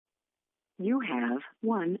You have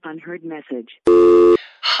one unheard message.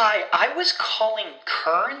 Hi, I was calling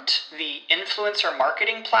Current, the influencer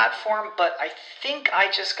marketing platform, but I think I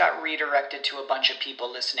just got redirected to a bunch of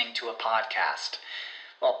people listening to a podcast.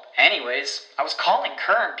 Well, anyways, I was calling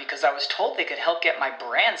Current because I was told they could help get my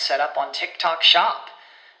brand set up on TikTok Shop,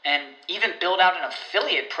 and even build out an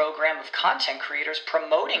affiliate program of content creators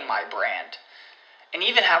promoting my brand, and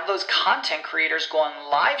even have those content creators go on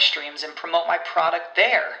live streams and promote my product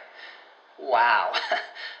there. Wow,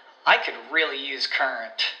 I could really use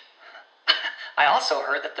Current. I also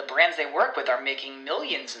heard that the brands they work with are making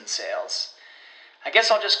millions in sales. I guess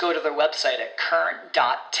I'll just go to their website at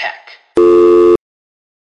current.tech.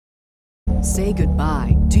 Say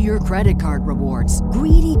goodbye to your credit card rewards.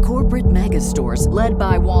 Greedy corporate mega stores, led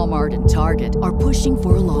by Walmart and Target, are pushing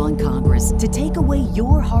for a law in Congress to take away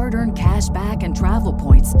your hard-earned cash back and travel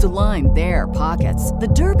points to line their pockets. The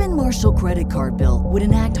Durbin-Marshall credit card bill would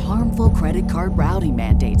enact harmful credit card routing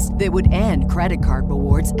mandates that would end credit card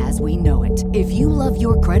rewards as we know it. If you love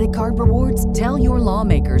your credit card rewards, tell your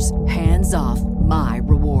lawmakers, hands off my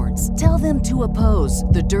rewards. Tell them to oppose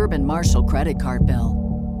the Durbin-Marshall credit card bill.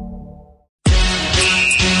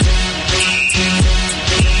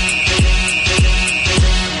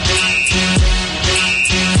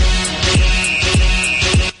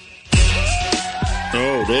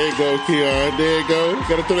 There you go, Keon. There you go.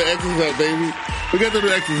 Gotta throw the X's up, baby. We gotta throw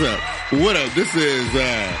the X's up. What up? This is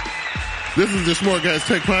the Smart Guys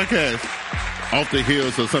Tech Podcast. Off the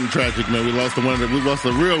heels of something tragic, man. We lost the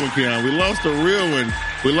real one, Keon. We lost the real one.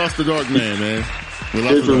 We lost the dark man. We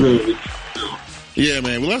lost the dark man. Yeah,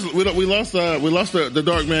 man. We lost the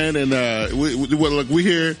dark man, and we're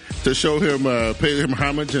here to show him, pay him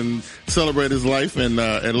homage and celebrate his life and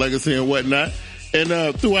legacy and whatnot. And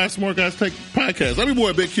through our Smart Guys Tech Podcast. I'm your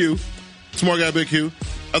boy, Big Q. Smart Guy, Big Q.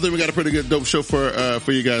 I think we got a pretty good, dope show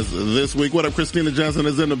for you guys this week. What up, Christina Johnson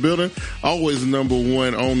is in the building. Always number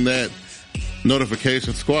one on that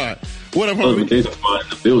notification squad. What up, homie? Notification squad in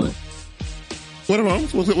the building. What up,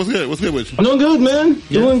 homies? What's good? What's good with you? I'm doing good, man.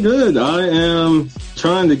 Yeah. Doing good. I am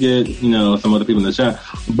trying to get, some other people in the chat.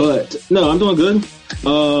 But, no, I'm doing good.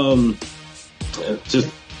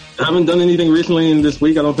 Just haven't done anything recently in this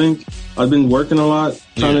week, I don't think. I've been working a lot,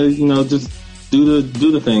 trying to, just do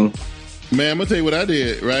the thing. Man, I'm gonna tell you what I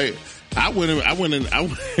did, right? I went and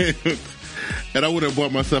I would have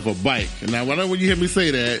bought myself a bike. Now, when you hear me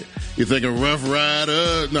say that, you think a Rough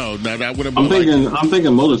Rider? No, I would have. I'm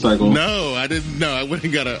thinking motorcycle. No, I didn't. No, I would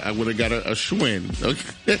have got a Schwinn.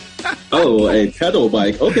 Okay. Oh, a pedal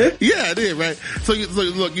bike. Okay. Yeah, I did. Right. So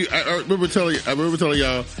look, I remember telling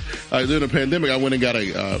y'all during the pandemic, I went and got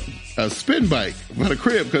a spin bike for the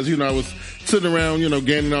crib because I was sitting around,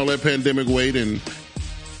 gaining all that pandemic weight, and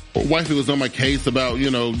wifey was on my case about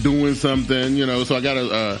doing something, so I got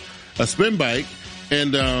a spin bike,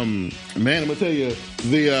 and man, I'm gonna tell you,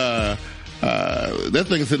 that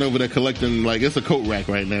thing is sitting over there collecting, like, it's a coat rack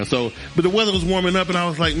right now. So, but the weather was warming up, and I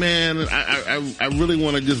was like, man, I really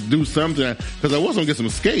want to just do something, because I was gonna get some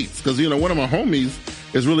skates, because one of my homies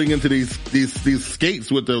is really into these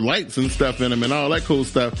skates with the lights and stuff in them and all that cool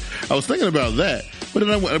stuff. I was thinking about that, but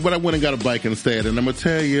I went and got a bike instead, and I'm gonna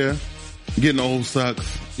tell you, getting old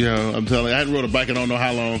sucks. I'm telling you, I hadn't rode a bike in I don't know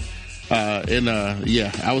how long.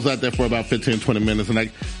 I was out there for about 15, 20 minutes, and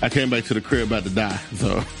I came back to the crib about to die.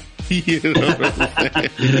 So, you know what I'm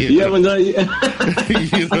saying? You haven't done it.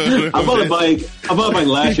 I bought a bike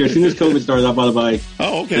last year. As soon as COVID started, I bought a bike.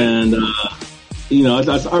 Oh, okay. And,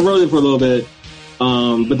 I rode it for a little bit.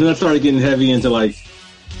 But then I started getting heavy into, like,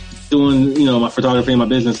 doing, my photography and my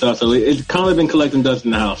business stuff. So it's kind of been collecting dust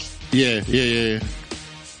in the house. Yeah.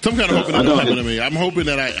 So I'm kind of hoping that'll happen to me. I'm hoping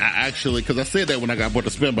that I actually, because I said that when I bought the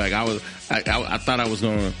spin bike, I thought I was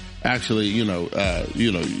going to actually,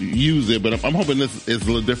 use it, but I'm hoping this is a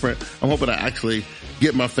little different. I'm hoping I actually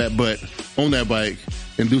get my fat butt on that bike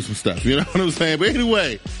and do some stuff. You know what I'm saying? But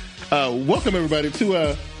anyway, welcome everybody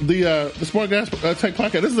to the Smart Guys Tech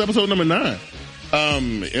Podcast. This is episode number 9.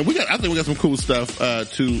 And I think we got some cool stuff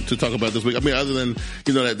to talk about this week. I mean, other than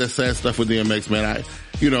that sad stuff with DMX, man.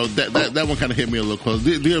 That one kind of hit me a little close.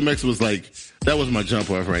 DMX was like, that was my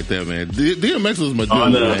jump off right there, man. DMX was my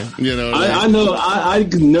dude, man. I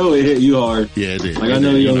know it hit you hard. Yeah, it did. Like, I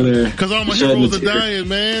know you over there. Because all my heroes are dying,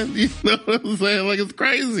 man. You know what I'm saying? Like, it's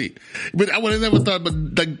crazy. But I would have never thought, but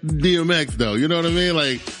like DMX though, you know what I mean?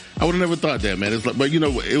 Like, I would have never thought that, man. It's like, but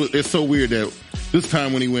it's so weird that this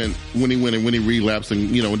time when he relapsed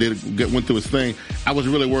and went through his thing, I was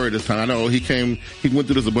really worried this time. I know he went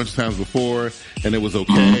through this a bunch of times before, and it was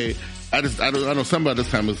okay. I know somebody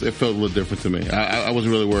this time it felt a little different to me. I was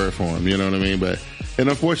really worried for him, you know what I mean? But And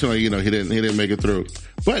unfortunately, he didn't make it through.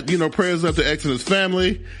 But, prayers up to X and his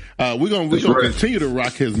family. We're gonna continue to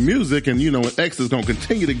rock his music, and X is gonna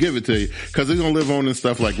continue to give it to you, because he's gonna live on in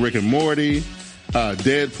stuff like Rick and Morty,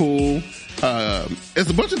 Deadpool. It's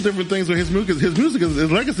a bunch of different things where his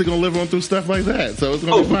legacy gonna live on through stuff like that. So it's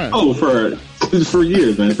gonna be fine. For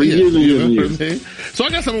years, man. For years and years and years. I mean? So I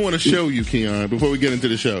got something I want to show you, Keon, before we get into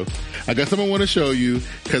the show. I got something I want to show you,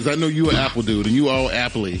 because I know you an Apple dude, and you all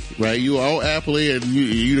Appley, right? You all Appley, and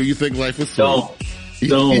you think life is sweet.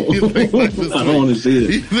 Don't. You think life is sweet. I don't want to see it.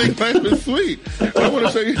 You think life is sweet. I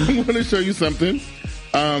want to show you something.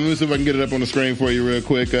 Let me see if I can get it up on the screen for you real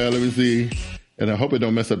quick. Let me see. And I hope it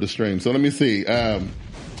don't mess up the stream. So let me see.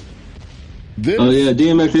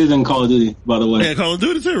 DMX is in Call of Duty, by the way. Yeah, Call of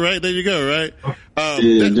Duty too, right? There you go, right?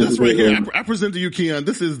 That's right here. I present to you, Keon.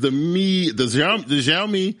 This is the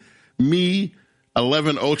Xiaomi Mi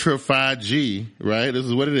 11 Ultra 5G, right? This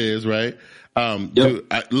is what it is, right? Dude,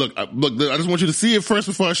 look, I just want you to see it first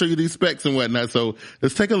before I show you these specs and whatnot. So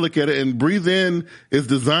let's take a look at it and breathe in its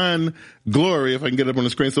design glory, if I can get it up on the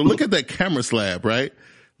screen. So look at that camera slab, right?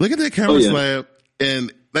 Look at that camera slab,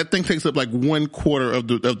 and that thing takes up like 1/4 of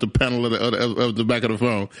the panel of the back of the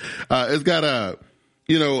phone. It's got a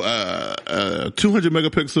 200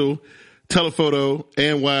 megapixel telephoto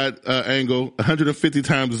and wide angle, 150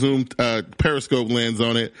 times zoom periscope lens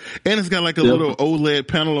on it, and it's got like a little OLED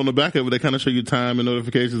panel on the back of it that kind of show you time and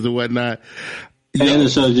notifications and whatnot. And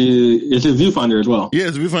it shows you, it's a viewfinder as well. Yeah,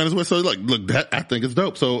 it's a viewfinder as well. So look, that, I think it's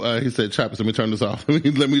dope. So, he said, Chop, let me turn this off. Let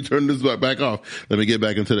me turn this back off. Let me get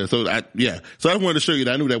back into that. So I wanted to show you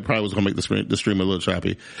that. I knew that probably was going to make the stream a little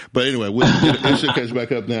choppy. But anyway, it should catch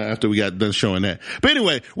back up now after we got done showing that. But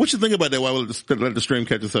anyway, what you think about that while we let the stream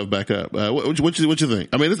catch itself back up? What you think?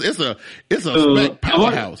 I mean, it's a spec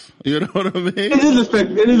powerhouse. You know what I mean? It is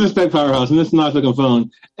a spec powerhouse, and it's a nice looking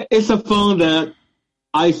phone. It's a phone that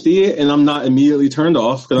I see it and I'm not immediately turned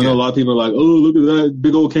off, because I know a lot of people are like, oh, look at that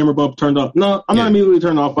big old camera bump turned off. No, I'm not immediately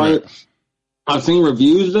turned off by it. I've seen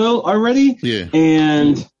reviews though already,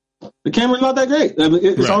 and the camera's not that great. I mean,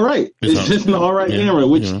 it's all right. It's just an all right camera,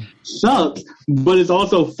 which sucks, but it's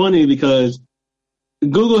also funny because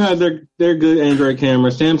Google has their good Android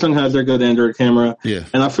camera, Samsung has their good Android camera,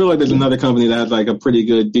 and I feel like there's another company that has like a pretty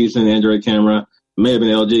good, decent Android camera. May have been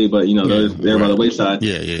LG, but they're by the wayside.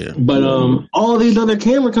 Yeah. But all these other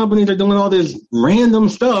camera companies are doing all this random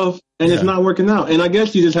stuff, and it's not working out. And I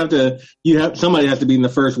guess you just have to. Somebody has to be in the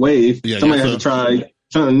first wave. Somebody has to try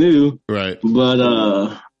something new. Right. But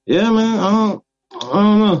man, I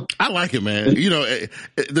don't know. I like it, man.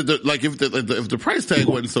 Like if the price tag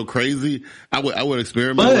wasn't so crazy, I would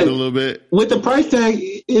experiment with it a little bit. With the price tag,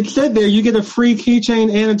 it said there you get a free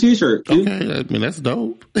keychain and a T-shirt. Okay, I mean that's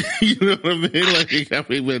dope. You know what I mean?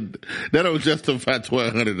 That don't justify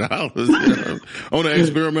 $1,200 on an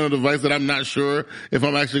experimental device that I'm not sure if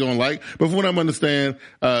I'm actually gonna like. But from what I understand,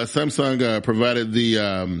 Samsung provided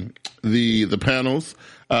the panels.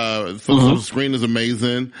 The screen is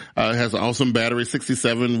amazing. It has an awesome battery,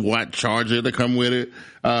 67 watt charger to come with it.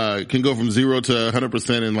 Can go from 0 to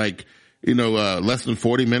 100% in like, less than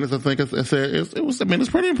 40 minutes, I think I said. It's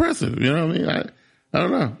pretty impressive. You know what I mean? I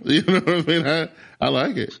don't know. You know what I mean? I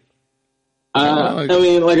like it. I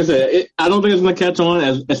mean, like I said, I don't think it's going to catch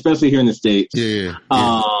on, especially here in the States. Yeah.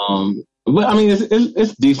 But I mean,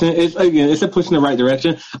 it's decent. It's a push in the right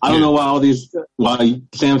direction. I don't know why why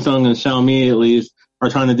Samsung and Xiaomi at least are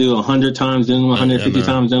trying to do 100 times zoom, 150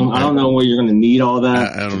 times zoom. I don't know where you're going to need all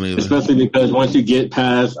that. I don't either. Especially because once you get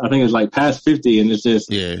past, I think it's like past 50, and it's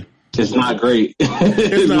just, it's not great.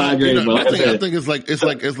 It's not great. But I think it's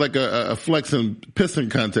like a flex and piston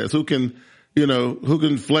contest. Who can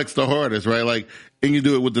flex the hardest, right? Like, and you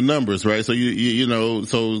do it with the numbers, right? So so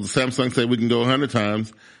Samsung said we can go 100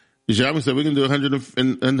 times. Xiaomi said we can do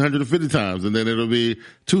 150 times, and then it'll be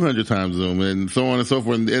 200 times zoom, and so on and so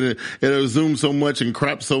forth. And it'll zoom so much and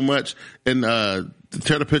crop so much and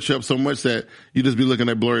tear the picture up so much that you just be looking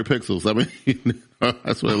at blurry pixels. I mean,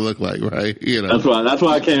 that's what it looked like, right? That's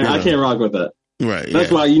why I can't rock with that. Right.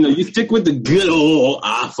 That's why you stick with the good old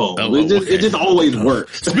iPhone. It just always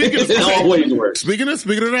works. It always works. Speaking of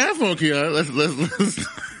the iPhone, Keon, let's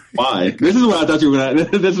Why? This is what I thought you were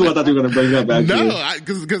gonna bring up. Actually. No,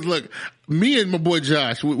 because look, me and my boy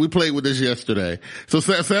Josh, we played with this yesterday. So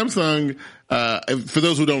Samsung, for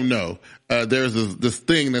those who don't know, there's this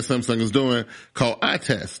thing that Samsung is doing called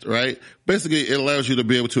iTest, right? Basically, it allows you to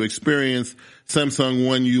be able to experience Samsung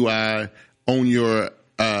One UI on your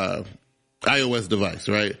iOS device,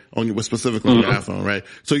 right? Specifically your iPhone, right?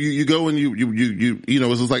 So you go and you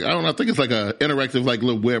it's just like, I think it's like a interactive, like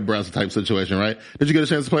little web browser type situation, right? Did you get a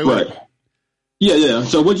chance to play with it? Yeah.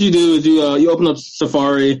 So what you do is you open up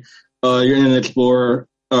Safari, your Internet Explorer,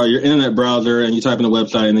 your internet browser, and you type in a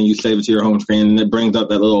website, and then you save it to your home screen, and it brings up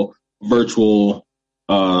that little virtual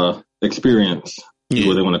experience, is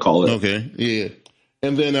what they want to call it. Okay, yeah.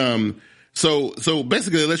 And then so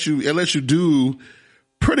basically it lets you do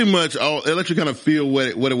pretty much it lets you kind of feel what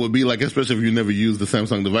it would be like, especially if you never used the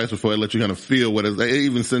Samsung device before. It lets you kind of feel what it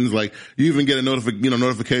even sends, like, you even get a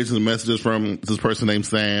notifications and messages from this person named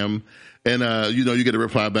Sam. And, you get to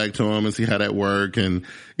reply back to him and see how that work. And,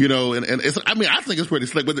 and it's, I think it's pretty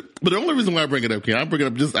slick, but the only reason why I bring it up here, I bring it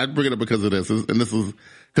up because of this, and this is,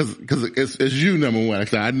 cause it's you, number one.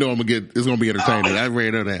 Actually, I know it's gonna be entertaining. I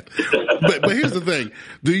already know that. But here's the thing.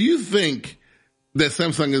 Do you think that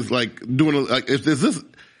Samsung is is this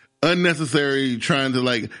unnecessary trying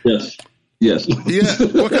to Yes. Yeah.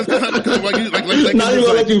 Well, cause not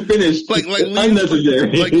even let you finish.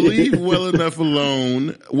 Unnecessary. Leave well enough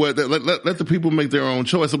alone. Let the people make their own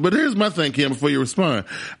choice. But here's my thing, Kim, before you respond.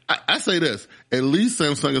 I say this. At least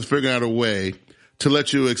Samsung is figuring out a way to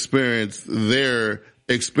let you experience their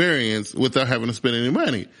experience without having to spend any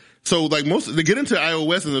money. So to get into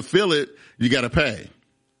iOS and to feel it, you gotta pay.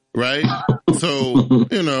 Right? So,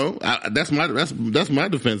 that's my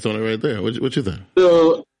defense on it right there. What you think?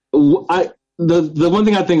 So, the one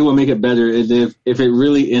thing I think will make it better is if it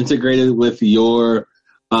really integrated with your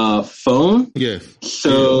phone. Yes.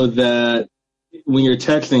 So that when you're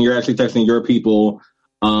texting, you're actually texting your people.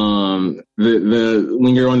 When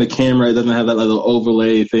you're on the camera, it doesn't have that little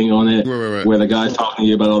overlay thing on it, right. where the guy's talking to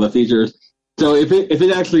you about all the features. So if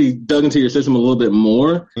it actually dug into your system a little bit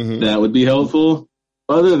more, that would be helpful.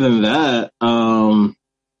 Other than that, I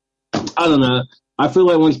don't know. I feel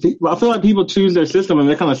like people choose their system and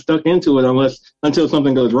they're kind of stuck into it until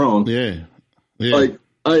something goes wrong. Yeah. Like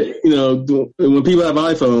when people have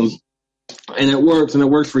iPhones and it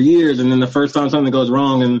works for years, and then the first time something goes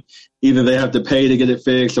wrong and either they have to pay to get it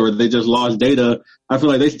fixed or they just lost data, I feel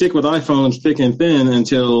like they stick with iPhones thick and thin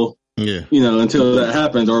until that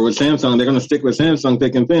happens. Or with Samsung, they're going to stick with Samsung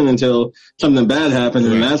thick and thin until something bad happens,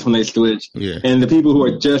 and that's when they switch. Yeah. And the people who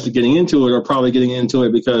are just getting into it are probably getting into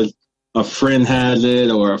it because a friend has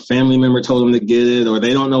it, or a family member told them to get it, or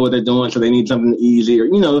they don't know what they're doing, so they need something easy, or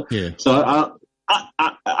So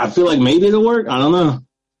I feel like maybe it'll work. I don't know.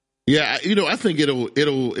 Yeah, I think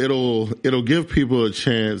it'll give people a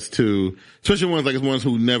chance to, especially ones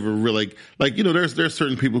who never really there's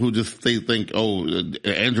certain people who just they think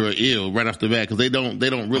Android ill right off the bat because they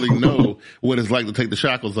don't really know what it's like to take the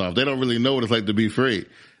shackles off. They don't really know what it's like to be free.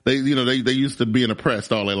 They used to being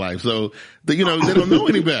oppressed all their life. So, they don't know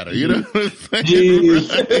any better. You know what I'm saying?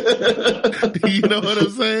 Right? You know what I'm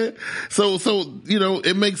saying? So,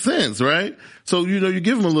 it makes sense, right? So, you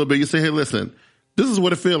give them a little bit. You say, hey, listen, this is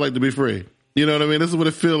what it feels like to be free. You know what I mean? This is what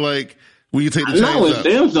it feels like when you take the chains Not with up.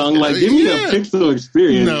 Samsung. Give me the Pixel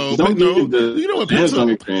experience. You know what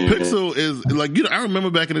Pixel is like? I remember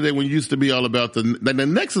back in the day when it used to be all about the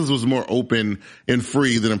Nexus was more open and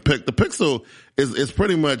free than the Pixel is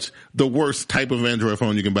pretty much the worst type of Android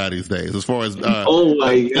phone you can buy these days. As far as oh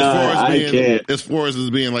my god, I can't. As far as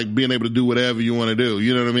being able to do whatever you want to do.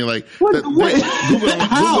 You know what I mean? Like Google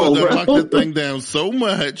locked the thing down so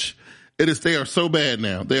much. They are so bad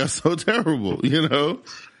now. They are so terrible.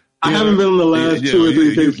 I haven't been on the last 2 or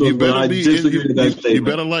 3 Pixels, but I disagree with that statement. You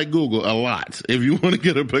better like Google a lot. If you want to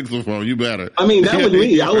get a Pixel phone, you better. I mean, that was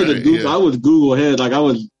me. I was Google head. Like, I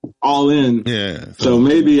was all in. Yeah. So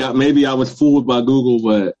maybe I was fooled by Google,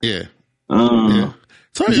 but yeah.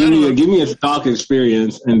 So give me a stock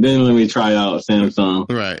experience, and then let me try out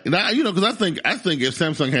Samsung. Right now, because I think if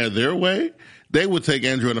Samsung had their way, they would take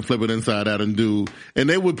Android and flip it inside out and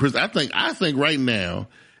they would. I think right now.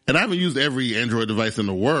 And I haven't used every Android device in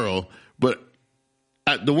the world, but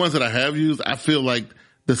the ones that I have used, I feel like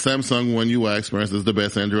the Samsung One UI experience is the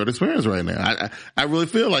best Android experience right now. I really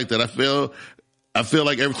feel like that. I feel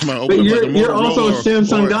like every time I open up, you're also a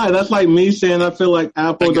Samsung guy. That's like me saying I feel like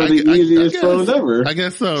Apple are the easiest phones ever. I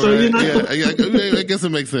guess so. Right? I guess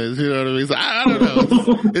it makes sense. You know what I mean? So I don't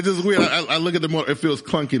know. It's just weird. I look at it feels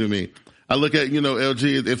clunky to me. I look at,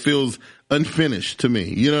 LG, it feels unfinished to me.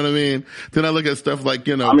 You know what I mean? Then I look at stuff like,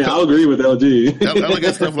 I'll agree with LG. I look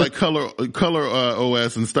at stuff like Color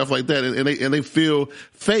OS and stuff like that, and they feel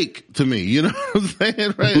fake to me. You know what I'm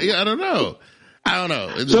saying? Right? Yeah, I don't know.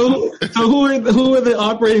 So who are the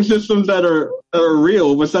operating systems that are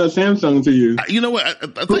real besides Samsung to you? You know what?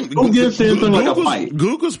 I think who gives Samsung like a fight?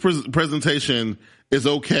 Google's presentation is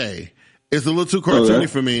okay. It's a little too cartoony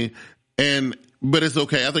for me, but it's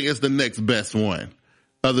okay. I think it's the next best one.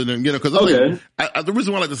 Other than, because Okay. the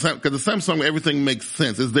reason why I like because the Samsung, everything makes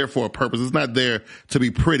sense. It's there for a purpose. It's not there to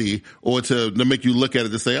be pretty or to make you look at it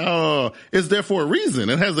to say, oh, it's there for a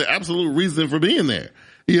reason. It has the absolute reason for being there.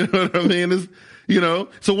 You know what I mean? It's,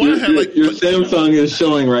 so why have your Samsung is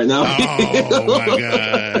showing right now. Oh my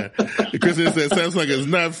God. Kristen said Samsung is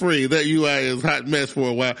not free. That UI is hot mess for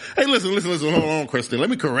a while. Hey, listen. Hold on, Kristen. Let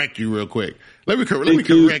me correct you real quick. Let me correct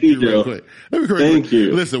you real quick. Thank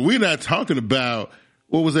you. Listen, we're not talking about,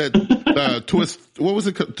 what was that? Twist, what was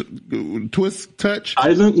it? Twist Touch?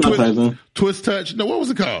 Tizen? Twist Touch? No, what was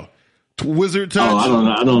it called? Wizard Touch? Oh,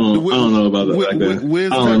 I don't know about that. I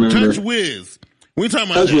don't remember. Touch Wiz. We're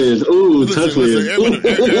talking about Touch Wiz. Ooh, Touch Wiz.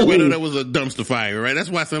 Everybody know that was a dumpster fire, right? That's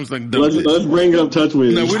why Samsung dumped it. Let's bring up Touch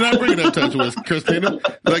Wiz. No, we're not bringing up Touch Wiz, Christina.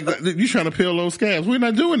 Like, you trying to peel those scabs. We're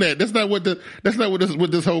not doing that. That's not what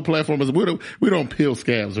this whole platform is. We don't peel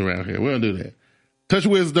scabs around here. We don't do that. Touch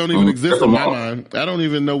Wiz don't even exist in my mind. I don't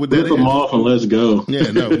even know what that is. Rip them off and let's go.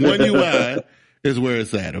 Yeah, no. One UI is where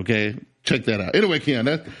it's at, okay? Check that out. Anyway, Keon,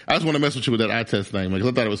 I just want to mess with you with that eye test thing, because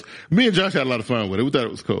I thought it was, me and Josh had a lot of fun with it. We thought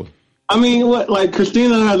it was cool. I mean,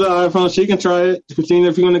 Christina has an iPhone. She can try it. Christina,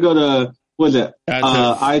 if you want to go to, what's that?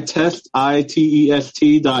 itest.ng.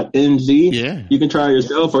 Yeah. You can try it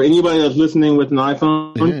yourself, or anybody that's listening with an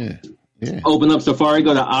iPhone. Yeah. Open up Safari,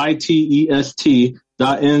 go to itest.ng,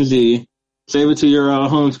 save it to your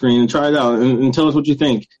home screen, and try it out, and tell us what you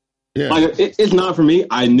think. Yeah. Like, it's not for me.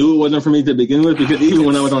 I knew it wasn't for me to begin with, because even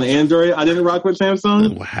when I was on Android, I didn't rock with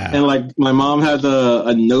Samsung. Wow. And like, my mom has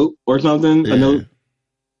a Note or something, a Note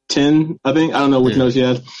 10, I think. I don't know which Note she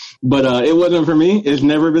has, but it wasn't for me. It's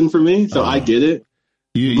never been for me, so I get it.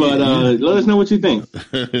 Let us know what you think.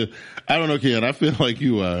 I don't know, Ken. I feel like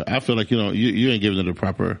you ain't giving it the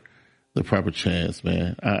proper chance,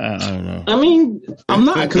 man. I don't know. I mean, I'm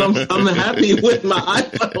not, because I'm happy with my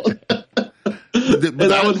iPhone. And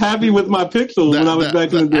I was happy with my Pixel when I was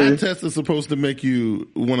back in the day. Eye test is supposed to make you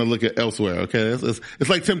want to look at elsewhere. Okay, it's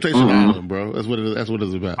like Temptation Island, bro. That's what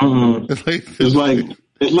it's about.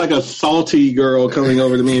 It's like a salty girl coming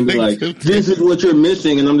over to me and be like, "This is what you're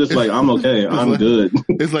missing," and I'm just like, "I'm okay, I'm good."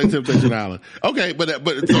 It's like Temptation Island. Okay, but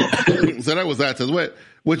so that was eye test.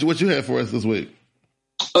 What you had for us this week?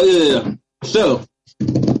 Oh yeah. So,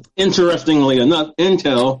 interestingly enough,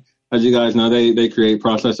 Intel, as you guys know, they create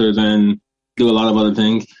processors and do a lot of other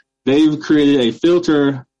things. They've created a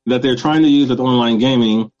filter that they're trying to use with online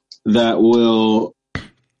gaming that will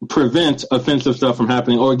prevent offensive stuff from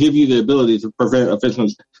happening, or give you the ability to prevent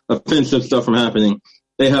offensive stuff from happening.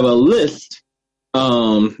 They have a list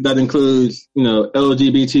that includes,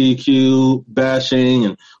 LGBTQ bashing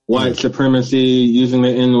and white supremacy, using the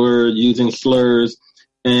N-word, using slurs.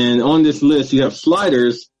 And on this list, you have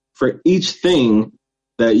sliders for each thing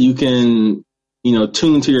that you can,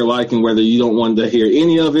 tune to your liking, whether you don't want to hear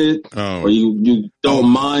any of it, or you don't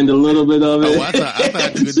mind a little bit of it. Oh, I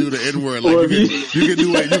thought you could do the N-word. Like you can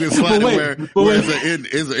do it. You can slide it where it's the N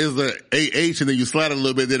is the AH, and then you slide it a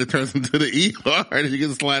little bit, then it turns into the ER, and you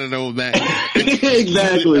can slide it over back.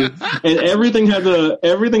 Exactly. And everything has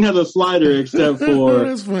a slider except for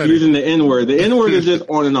using the N-word. The N-word is just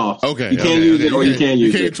on and off. Okay. You can't use it, or you can't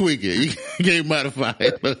use it. You can't tweak it. You can't modify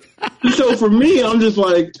it. So for me, I'm just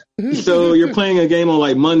like, so you're playing a game on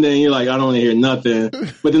like Monday and you're like, I don't want to hear nothing.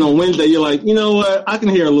 But then on Wednesday, you're like, you know what? I can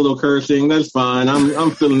hear a little cursing. That's fine.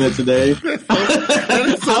 I'm feeling it today.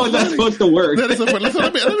 How is that supposed to work? That is so funny.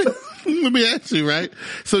 Let me ask you, right?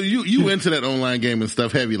 So you into that online gaming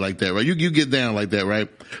stuff heavy like that, right? You get down like that, right?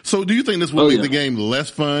 So do you think this will make the game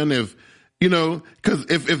less fun if, cause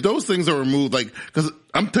if those things are removed, like, cause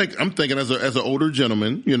I'm thinking as an older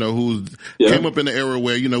gentleman, who came up in the era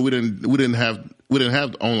where, we didn't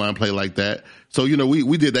have online play like that. So,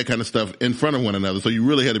 we did that kind of stuff in front of one another. So you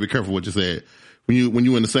really had to be careful what you said when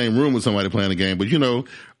you in the same room with somebody playing a game. But,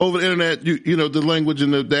 over the internet, the language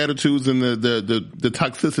and the attitudes and the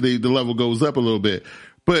toxicity, the level goes up a little bit.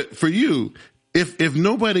 But for you, if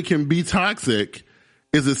nobody can be toxic,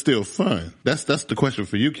 is it still fun? That's the question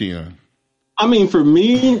for you, Keon. I mean, for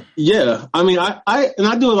me, yeah. I mean, I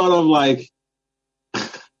do a lot of like,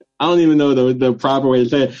 I don't even know the proper way to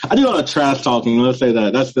say it. I do a lot of trash talking. Let's say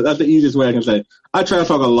that. That's the easiest way I can say. I trash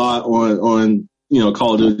talk a lot on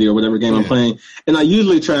Call of Duty or whatever game I'm playing, and I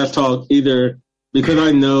usually trash talk either because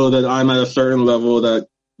I know that I'm at a certain level that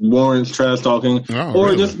warrants trash talking,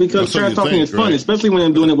 or just because trash talking is fun, especially when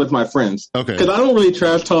I'm doing it with my friends. Okay. Because I don't really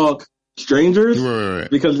trash talk strangers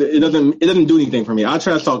because it doesn't do anything for me. I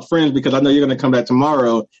trash talk friends because I know you're going to come back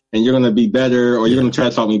tomorrow and you're going to be better, or you're going to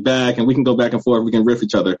trash talk me back, and we can go back and forth. We can riff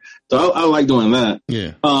each other. So I like doing that.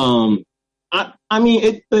 Yeah. I mean,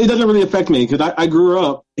 it doesn't really affect me because I grew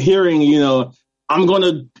up hearing, I'm going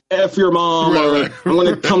to F your mom or I'm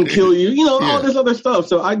going to come kill you, you know, all this other stuff.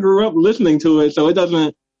 So I grew up listening to it. So it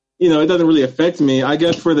doesn't really affect me. I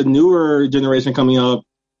guess for the newer generation coming up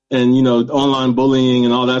and, you know, online bullying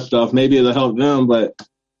and all that stuff, maybe it'll help them, but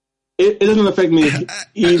it doesn't affect me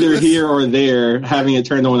either here or there, having it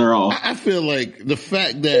turned on or off. I feel like the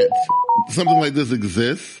fact that something like this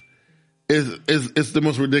exists is the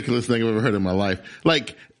most ridiculous thing I've ever heard in my life.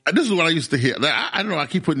 Like, this is what I used to hear. I don't know, I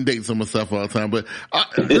keep putting dates on myself all the time, but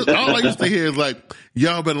all I used to hear is like,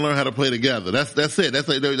 y'all better learn how to play together. That's it. That's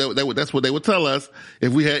what they would tell us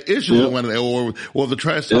if we had issues with one another, or the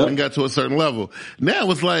trash talking got to a certain level. Now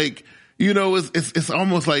it's like, you know, it's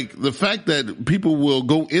almost like the fact that people will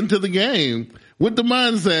go into the game with the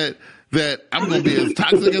mindset that I'm going to be as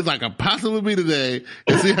toxic as I can possibly be today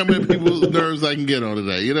and see how many people's nerves I can get on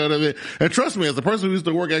today. You know what I mean? And trust me, as a person who used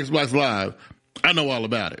to work Xbox Live, I know all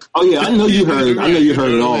about it. Oh yeah, I know you heard it. I know you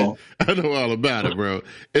heard it all. I know all about it, bro.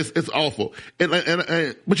 It's awful.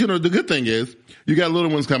 But you know, the good thing is you got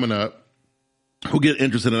little ones coming up who get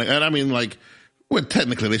interested in it. And I mean, like, well,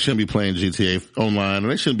 technically they shouldn't be playing GTA Online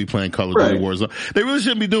and they shouldn't be playing Call of Duty Warzone. They really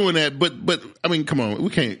shouldn't be doing that. But I mean, come on, we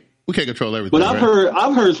can't control everything. But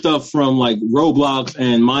I've heard stuff from like Roblox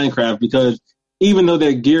and Minecraft, because even though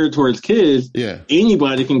they're geared towards kids,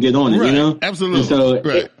 anybody can get on it. You know, absolutely. And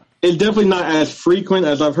so it's definitely not as frequent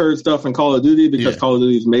as I've heard stuff in Call of Duty, because Call of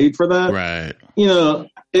Duty is made for that. Right. You know,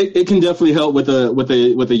 it can definitely help with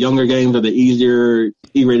the younger games or the easier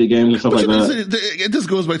E-rated games and stuff like that. It just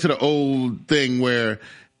goes back to the old thing where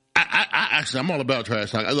I'm all about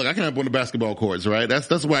trash talk. Look, I came up on the basketball courts, right? That's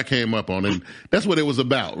what I came up on, and that's what it was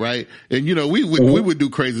about, right? And you know, we would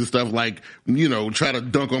do crazy stuff like, you know, try to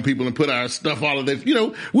dunk on people and put our stuff all of this. You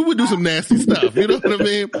know, we would do some nasty stuff. You know what I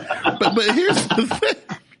mean? But here's the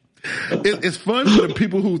thing. It's fun for the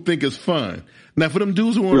people who think it's fun. Now, for them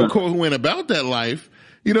dudes who on the court who ain't about that life,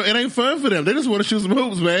 you know, it ain't fun for them. They just want to shoot some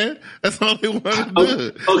hoops, man. That's all they want to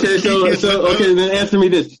do. Okay, then answer me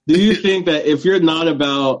this. Do you think that if you're not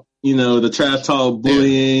about, you know, the trash talk,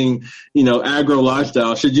 bullying, you know, aggro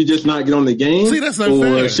lifestyle, should you just not get on the game? See, that's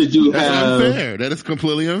unfair. Or should you unfair. That is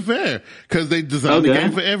completely unfair. Because they designed the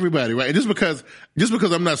game for everybody, right? And just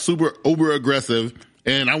because I'm not super over aggressive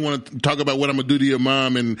and I want to talk about what I'm going to do to your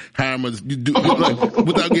mom and how I'm going to do, like,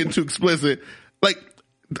 without getting too explicit, like,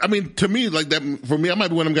 I mean, to me, like that, for me, I might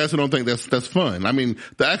be one of them guys who don't think that's fun. I mean,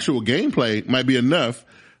 the actual gameplay might be enough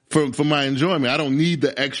for my enjoyment. I don't need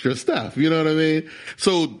the extra stuff. You know what I mean?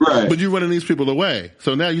 So, but you're running these people away.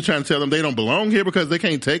 So now you're trying to tell them they don't belong here because they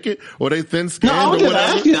can't take it or they thin-skinned or whatever.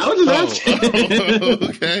 I was just asking.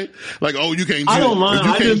 Okay. Like, oh, you can't do it. I don't mind.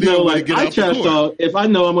 I just know, like, I trash talk. If I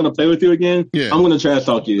know I'm going to play with you again, I'm going to trash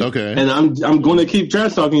talk you. Okay. And I'm going to keep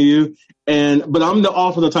trash talking you. But I'm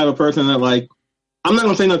also the type of person that, like, I'm not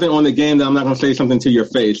going to say nothing on the game that I'm not going to say something to your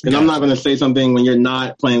face. And I'm not going to say something when you're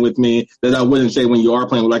not playing with me that I wouldn't say when you are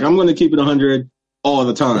playing. Like, I'm going to keep it 100 all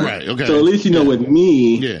the time. Right, okay. So at least you know with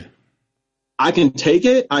me, I can take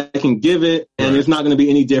it, I can give it, and it's not going to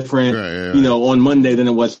be any different, you know, on Monday than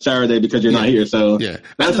it was Saturday because you're not here. So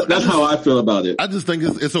that's how I feel about it. I just think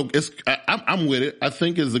I'm with it. I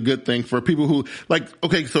think it's a good thing for people who, like,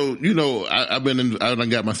 okay, so, you know, I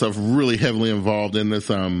got myself really heavily involved in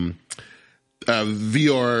this,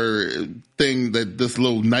 VR thing, that this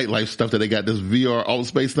little nightlife stuff that they got, this VR alt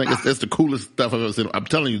space thing. It's the coolest stuff I've ever seen. I'm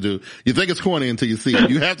telling you, dude, you think it's corny until you see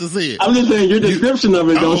it. You have to see it. I'm just saying your description of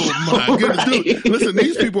it. Oh my goodness, dude! Listen,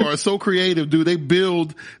 these people are so creative, dude. They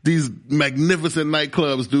build these magnificent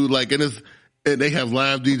nightclubs, dude. Like, and they have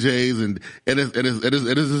live DJs and it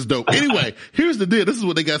is just dope. Anyway, here's the deal. This is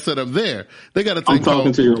what they got set up there. They got a thing I'm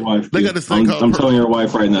talking to your wife. They got this thing called. I'm telling your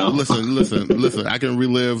wife right now. Listen. I can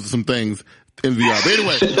relive some things in VR. But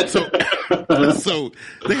anyway, so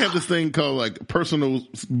they have this thing called like personal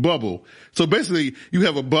bubble. So basically you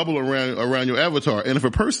have a bubble around your avatar. And if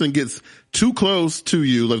a person gets too close to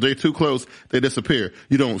you, like they're too close, they disappear.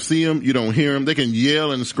 You don't see them. You don't hear them. They can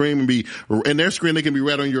yell and scream and be, in their screen, they can be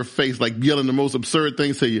right on your face, like yelling the most absurd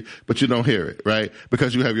things to you, but you don't hear it, right?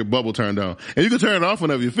 Because you have your bubble turned on. And you can turn it off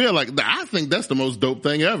whenever you feel like. I think that's the most dope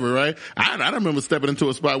thing ever, right? I remember stepping into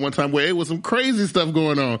a spot one time where it was some crazy stuff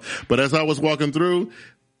going on. But as I was walking through,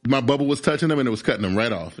 my bubble was touching them and it was cutting them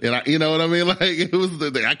right off. And you know what I mean? Like, it was,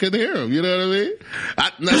 I couldn't hear them. You know what I mean? I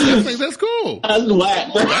think that's cool. That's whack.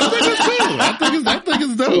 I think it's cool. I think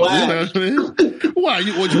it's dope. Whack. You know what I mean? Why?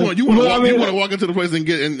 You want to walk into the place and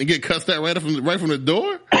get cussed at right from the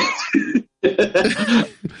door?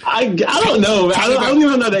 I don't know, man. I don't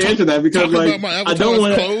even know how to answer that because like I don't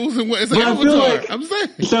want clothes and what. It's an but I feel avatar. like I'm saying.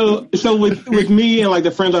 so with me and like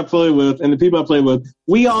the friends I play with and the people I play with,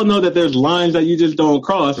 we all know that there's lines that you just don't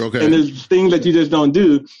cross, and there's things that you just don't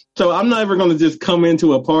do. So I'm not ever going to just come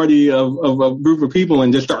into a party of a group of people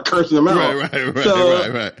and just start cursing them out. Right.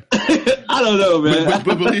 I don't know, man.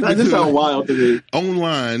 But believe me, that just sounds wild to me.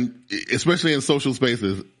 Online, especially in social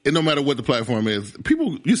spaces, and no matter what the platform is,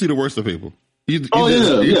 you see the worst of people. You know what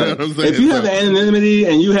I'm saying? If you have the anonymity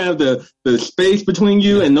and you have the space between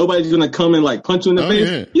you and nobody's going to come and like punch you in the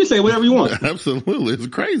face, you say whatever you want. Absolutely. It's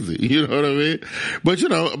crazy. You know what I mean? But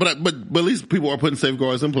but at least people are putting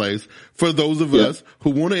safeguards in place for those of us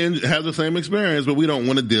who want to have the same experience, but we don't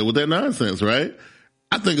want to deal with that nonsense, right?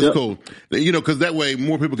 I think it's cool, because that way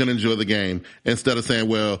more people can enjoy the game instead of saying,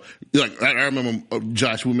 well, like I remember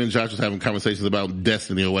Josh was having conversations about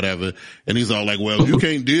Destiny or whatever, and he's all like, well, if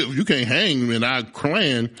you can't hang in our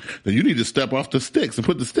clan, then you need to step off the sticks and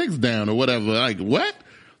put the sticks down or whatever. Like, what?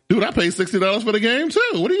 Dude, I paid $60 for the game too.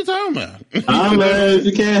 What are you talking about? Man, if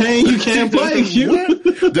you can't hang, you can't play.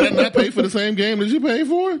 Did I not pay for the same game that you paid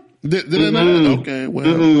for? Did I not? Okay,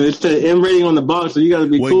 well. It's the M rating on the box, so you got to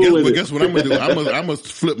be cool with it. Guess what I'm going to do? I must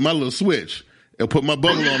flip my little switch and put my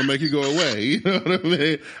bubble on to make you go away. You know what I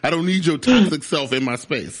mean? I don't need your toxic self in my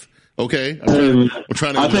space. Okay? I'm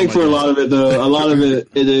trying to I think for a lot of it, though,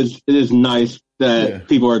 it is nice that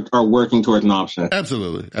people are working towards an option.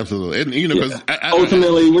 Absolutely. And, because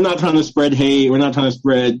ultimately, we're not trying to spread hate. We're not trying to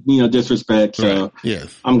spread, disrespect. So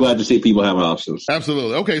I'm glad to see people have options.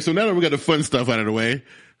 Absolutely. Okay. So now that we got the fun stuff out of the way,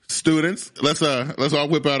 students, let's all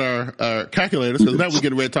whip out our calculators because now we're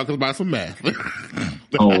getting ready to talk about some math.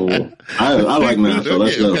 I like math. So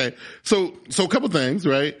let's go. Okay. So a couple things,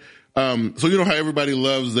 right? So you know how everybody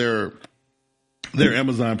loves their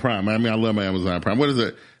Amazon Prime. I mean, I love my Amazon Prime. What is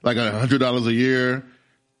it? Like $100 a year,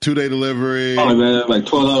 2-day delivery. Oh man, like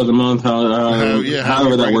 $12 a month.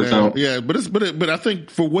 However that works out. Yeah, but I think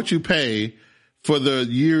for what you pay for the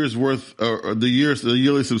year's worth or the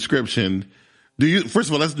yearly subscription, first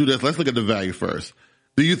of all, let's do this. Let's look at the value first.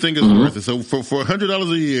 Do you think it's worth it? So for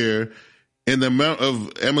 $100 a year, and the amount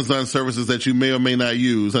of Amazon services that you may or may not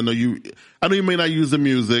use. I know you may not use the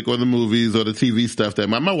music or the movies or the TV stuff that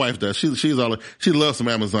my wife does. She loves some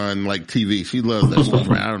Amazon like TV. She loves that stuff,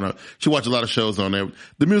 right? I don't know. She watches a lot of shows on there.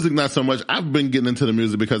 The music, not so much. I've been getting into the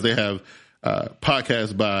music because they have,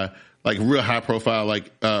 podcasts by like real high profile,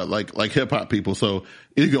 like hip hop people. So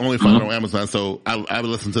you can only find it on Amazon. So I would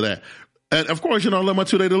listen to that. And of course, I love my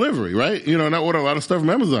 2-day delivery, right? And I order a lot of stuff from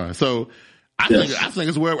Amazon. So I think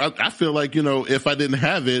it's where I feel like, if I didn't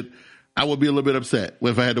have it, I would be a little bit upset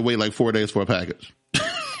if I had to wait like 4 days for a package.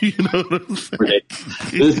 You know what I'm saying?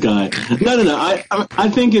 This guy. No. I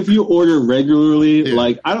think if you order regularly,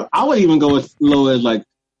 like I would even go as low as like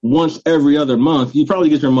once every other month, you probably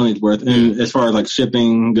get your money's worth. And as far as like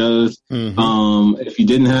shipping goes, if you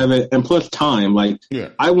didn't have it, and plus time, like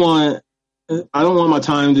I don't want my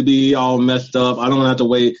time to be all messed up. I don't want to have to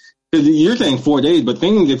wait. Because you're saying 4 days, but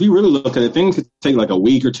if you really look at it, things could take like a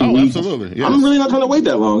week or 2 weeks. Absolutely. Yes. I'm really not trying to wait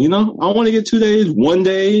that long, I want to get 2 days, 1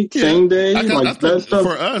 day, same day. I think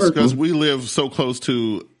for us, because we live so close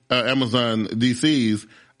to Amazon DCs,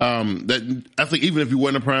 that I think even if you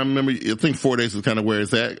weren't a Prime member, I think 4 days is kind of where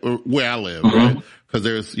it's at, or where I live, right? Because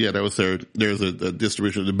there's a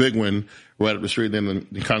distribution, the big one right up the street, then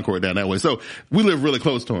the Concord down that way. So we live really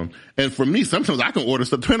close to them. And for me, sometimes I can order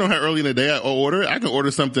stuff, depending on how early in the day I order, I can order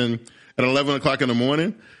something at 11 o'clock in the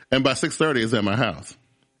morning, and by 6:30 it's at my house.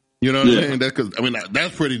 You know what I mean?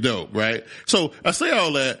 That's pretty dope, right? So I say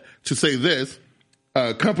all that to say this,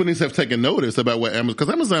 companies have taken notice about what because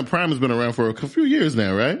Amazon Prime has been around for a few years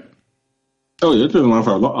now, right? Oh, it's been around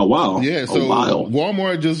for a while. Yeah, so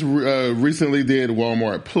Walmart just recently did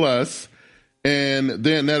Walmart Plus, and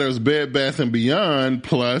then now there's Bed Bath & Beyond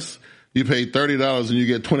Plus. You pay $30 and you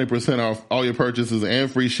get 20% off all your purchases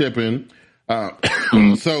and free shipping.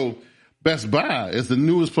 So Best Buy is the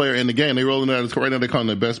newest player in the game. They're rolling out right now. They're calling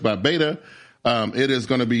it Best Buy Beta. It is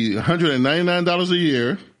going to be $199 a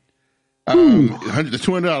year.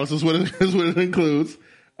 $200 is what it includes.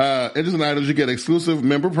 Interesting items, you get exclusive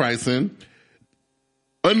member pricing.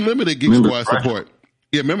 Unlimited Geek Squad support.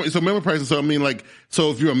 Yeah, member pricing. So I mean,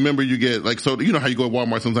 so if you're a member, you get so you know how you go to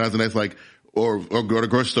Walmart sometimes and that's like, or go to the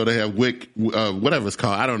grocery store, they have WIC, whatever it's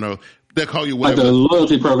called. I don't know. They call you whatever. Like the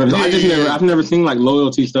loyalty program. I've never seen like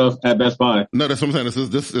loyalty stuff at Best Buy. No, that's what I'm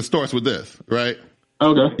saying. It starts with this, right?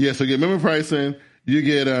 Okay. Yeah, so you get member pricing. You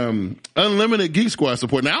get unlimited Geek Squad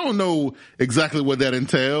support. Now I don't know exactly what that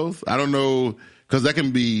entails. I don't know because that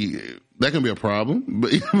can be a problem.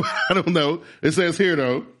 But I don't know. It says here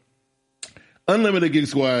though, unlimited Geek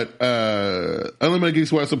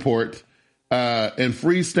Squad support, and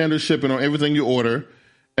free standard shipping on everything you order,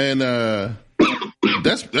 and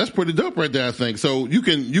that's pretty dope right there, I think. So you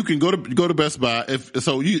can go to Best Buy. You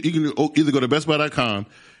can either go to bestbuy.com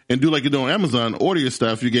and do like you do on Amazon, order your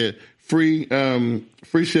stuff. You get free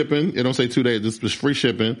shipping. It don't say 2 days, just free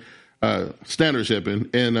shipping, standard shipping,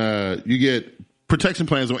 and you get protection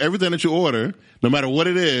plans on everything that you order, no matter what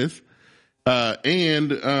it is.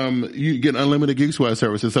 And you get unlimited Geek Squad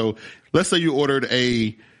services. So let's say you ordered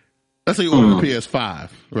a PS5,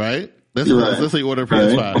 right? Let's say you order a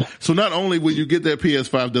PS5. Right. So not only will you get that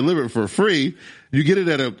PS5 delivered for free, you get it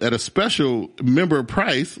at a special member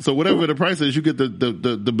price. So whatever the price is, you get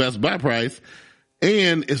the Best Buy price.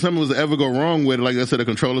 And if something was to ever go wrong with it, like I said, the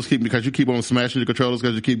controllers because you keep on smashing the controllers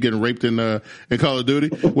because you keep getting raped in Call of Duty,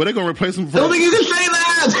 well, they're going to replace them for... I don't think you can say that!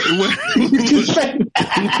 You can say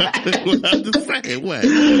that! I'm just saying, what?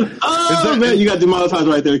 Oh, man, you got demonetized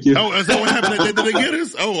right there, Q. Oh, is that what happened? Did they get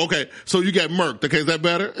us? Oh, okay. So you got murked. Okay, is that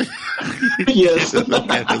better? Yes. Okay,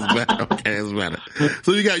 it's better.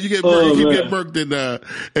 So you get murked. You keep getting murked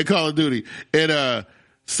in Call of Duty. And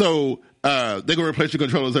so they're going to replace your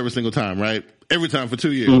controllers every single time, right? Every time for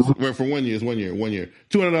 2 years. Mm-hmm. Well, for 1 year is 1 year.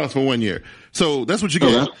 $200 for 1 year. So that's what you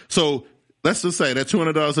get. Okay. So let's just say that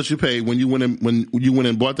 $200 that you paid when you went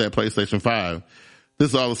and bought that PlayStation 5.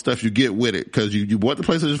 This is all the stuff you get with it because you bought the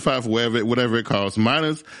PlayStation 5 for whatever it costs,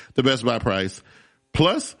 minus the Best Buy price,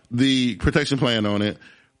 plus the protection plan on it,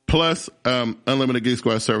 plus unlimited Geek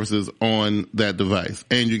Squad services on that device,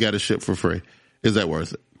 and you got it shipped for free. Is that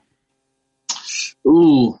worth it?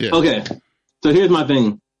 Ooh. Yeah. Okay. So here's my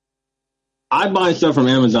thing. I buy stuff from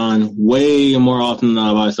Amazon way more often than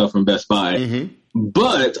I buy stuff from Best Buy. Mm-hmm.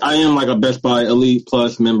 But I am like a Best Buy Elite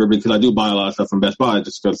Plus member because I do buy a lot of stuff from Best Buy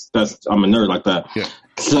just because I'm a nerd like that. Yeah.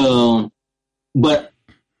 So, but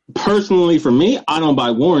personally for me, I don't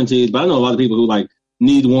buy warranties, but I know a lot of people who like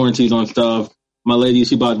need warranties on stuff. My lady,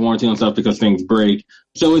 she buys warranty on stuff because things break.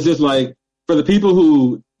 So it's just like for the people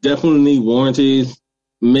who definitely need warranties,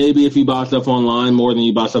 maybe if you buy stuff online more than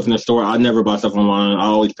you buy stuff in the store, I never buy stuff online. I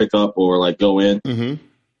always pick up or like go in. Mm-hmm.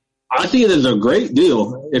 I see it as a great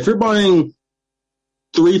deal. If you're buying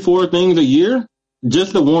 3-4 things a year,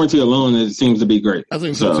 just the warranty alone, it seems to be great. I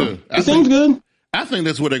think so too. It seems good. I think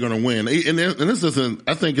that's where they're going to win. And this isn't,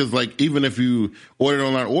 I think it's like, even if you order it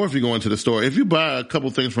online or if you go into the store, if you buy a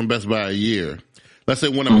couple things from Best Buy a year, let's say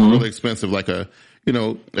one of them is really expensive, like an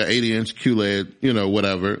 80-inch QLED,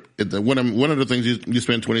 whatever. One of the things you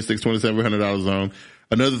spend $2,700 on.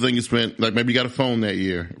 Another thing you spent, like maybe you got a phone that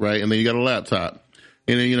year, right? And then you got a laptop.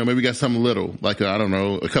 And then, maybe you got something little, like, I don't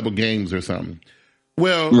know, a couple games or something.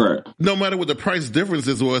 Well, right. No matter what the price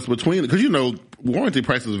differences was between, because warranty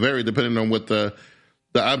prices vary depending on what the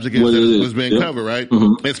object is that was being covered, right?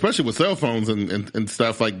 Mm-hmm. Especially with cell phones and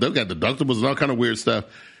stuff, like they've got deductibles and all kind of weird stuff.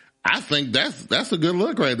 I think that's a good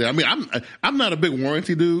look right there. I mean, I'm not a big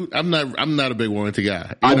warranty dude. I'm not a big warranty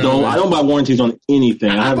guy. I don't buy warranties on anything.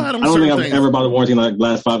 I don't think I've ever bought a warranty in like the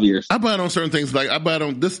last 5 years. I buy it on certain things. Like I buy it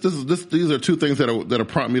on this. These are two things that'll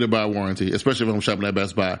prompt me to buy a warranty, especially if I'm shopping at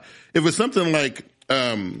Best Buy. If it's something like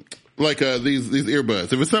these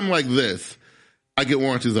earbuds, if it's something like this, I get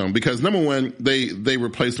warranties on because number one, they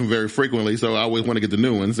replace them very frequently, so I always want to get the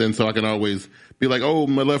new ones, and so I can always be like, oh,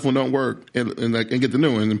 my left one don't work, and get the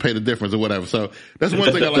new one and pay the difference or whatever. So that's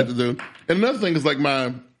one thing I like to do. And another thing is like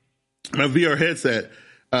my VR headset.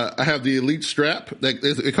 I have the Elite strap.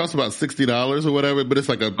 It costs about $60 or whatever, but it's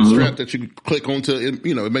like a strap that you click onto.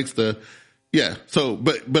 It makes the So,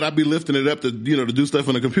 but I'd be lifting it up to to do stuff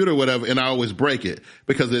on the computer or whatever, and I always break it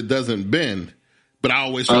because it doesn't bend. But I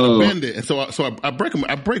always try to bend it, and so I break them.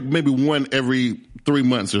 I break maybe one every 3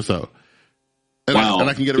 months or so, and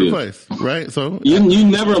I can get it replaced. Right? So you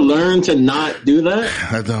never learn to not do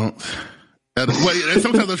that. I don't.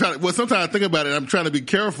 Sometimes sometimes I think about it. I'm trying to be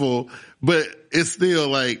careful, but it's still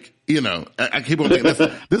like I keep on thinking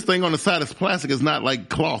this thing on the side is plastic. It's not like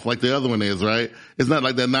cloth like the other one is, right? It's not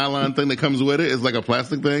like that nylon thing that comes with it. It's like a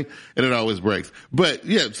plastic thing, and it always breaks. But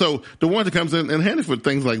so the warranty comes in handy for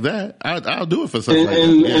things like that. I'll do it for something like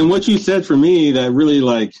that. Yeah. And what you said for me that really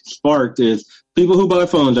like sparked is people who buy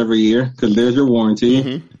phones every year because there's your warranty.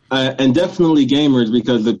 Mm-hmm. And definitely gamers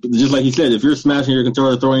because just like you said, if you're smashing your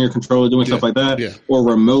controller, throwing your controller, doing stuff like that, or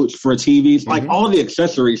remotes for TVs, like all the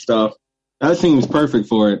accessory stuff, that seems perfect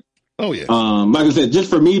for it. Oh yeah. Like I said, just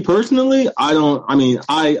for me personally, I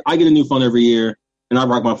get a new phone every year and I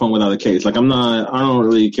rock my phone without a case. Like I don't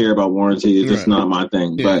really care about warranty. It's just not my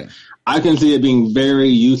thing. Yeah. But I can see it being very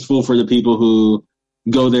useful for the people who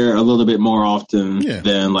go there a little bit more often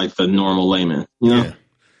than like the normal layman, Yeah.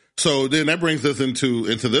 So then that brings us into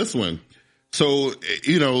this one. So,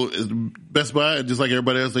 Best Buy, just like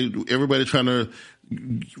everybody else, everybody trying to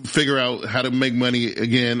figure out how to make money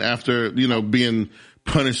again after, being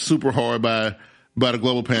punished super hard by the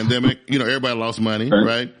global pandemic. Everybody lost money,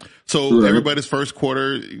 right? So everybody's first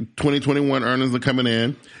quarter 2021 earnings are coming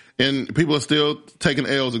in, and people are still taking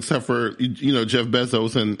L's except for, Jeff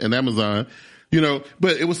Bezos and Amazon,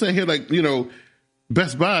 but it was saying here, like,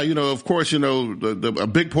 Best Buy, of course, a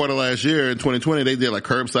big part of last year in 2020, they did like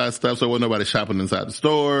curbside stuff. So there wasn't nobody shopping inside the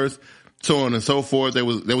stores, so on and so forth. They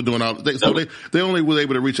were doing all, they only was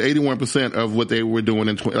able to reach 81% of what they were doing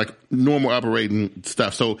in like normal operating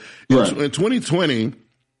stuff. So in 2020,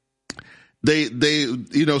 they,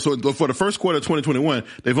 so for the first quarter of 2021,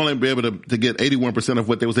 they've only been able to get 81% of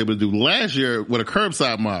what they was able to do last year with a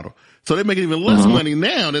curbside model. So they're making even less money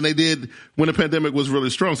now than they did when the pandemic was really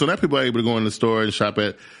strong. So now people are able to go in the store and shop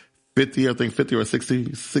at 50 or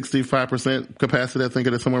 65% capacity. I think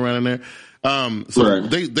it is somewhere around in there.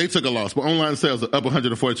 They took a loss, but online sales are up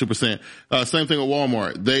 142%. Same thing with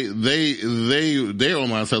Walmart. Their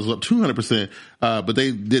online sales was up 200%. But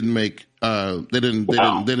they didn't make, they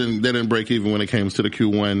didn't break even when it came to the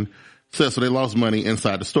Q1 sales. So they lost money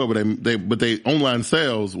inside the store, but they online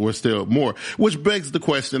sales were still more, which begs the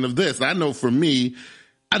question of this. I know for me,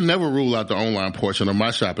 I never rule out the online portion of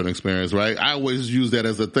my shopping experience, right? I always use that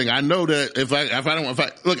as a thing. I know that if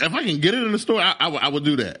I can get it in the store, I would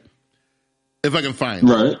do that. If I can find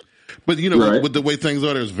it. But with the way things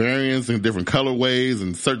are, there's variants and different colorways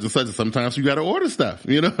and such and such. Sometimes you got to order stuff.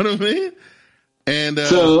 You know what I mean? And,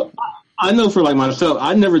 so I know for like myself,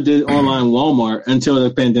 I never did online Walmart until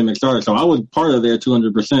the pandemic started. So I was part of their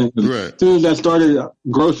 200%. As soon as that started,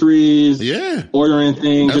 groceries, ordering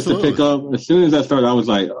things just to pick up. As soon as that started, I was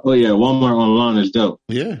like, oh yeah, Walmart online is dope.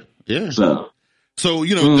 Yeah. So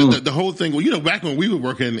the whole thing, back when we were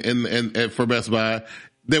working for Best Buy,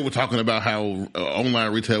 they were talking about how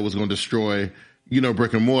online retail was going to destroy,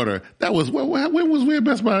 brick and mortar. That was when was we at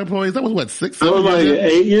Best Buy employees? That was what, 6 years ago? That was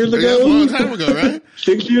like 8 years ago? That was a long time ago, right?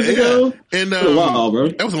 6 years ago? And, a while, bro.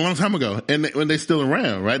 That was a long time ago. And when they're still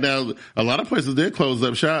around, right? Now, a lot of places did close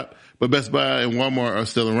up shop, but Best Buy and Walmart are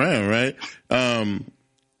still around, right?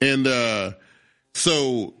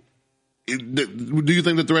 So do you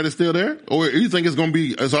think the threat is still there? Or do you think it's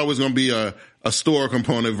always going to be a store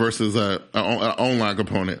component versus an online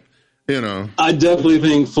component? I definitely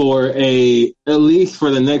think at least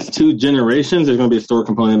for the next 2 generations, there's going to be a store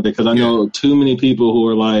component, because I know too many people who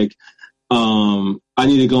are like, I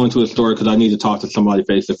need to go into a store because I need to talk to somebody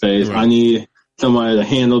face to face. I need somebody to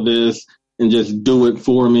handle this and just do it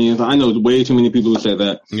for me. I know way too many people who say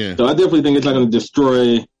that. Yeah. So I definitely think it's not going to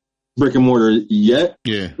destroy brick and mortar yet.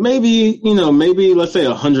 Yeah. Maybe let's say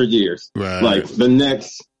 100 years. Right. Like the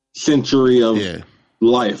next century of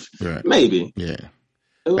life. Right. Maybe. Yeah.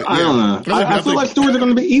 I don't know. I feel like stores are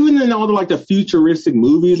going to be, even in all the futuristic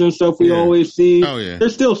movies and stuff we always see,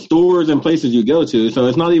 there's still stores and places you go to. So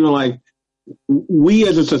it's not even like we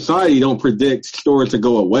as a society don't predict stores to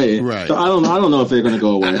go away. Right. So I don't know if they're going to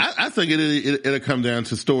go away. I think it'll come down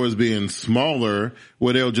to stores being smaller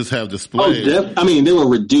where they'll just have displays. They will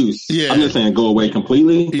reduce. Yeah. I'm just saying go away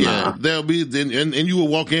completely. Yeah. They'll be, and you will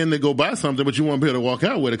walk in to go buy something, but you won't be able to walk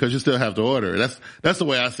out with it because you still have to order. That's the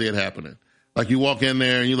way I see it happening. Like you walk in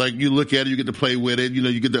there and you look at it, you get to play with it,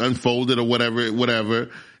 you get to unfold it or whatever,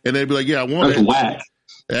 and they'd be like, yeah, I want it. That's whack.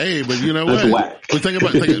 Hey, but you know what? That's whack. But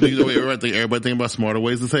everybody thinking about smarter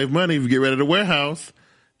ways to save money. If you get rid of the warehouse,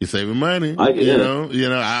 you're saving money. I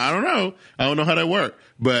don't know. I don't know how that works.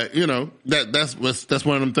 But, that's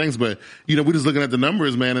one of them things. But, we're just looking at the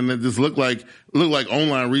numbers, man, and it just look like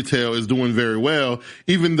online retail is doing very well,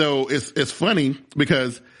 even though it's funny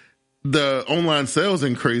because the online sales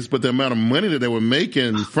increased, but the amount of money that they were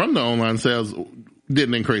making from the online sales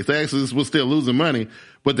didn't increase. They actually were still losing money,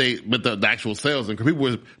 but the actual sales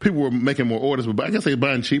increased. People were making more orders, but I guess they're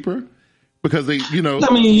buying cheaper because they, I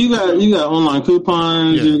mean, you got online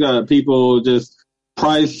coupons, you got people just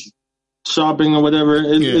price shopping or whatever.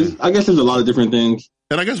 I guess there's a lot of different things.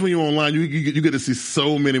 And I guess when you're online, you get to see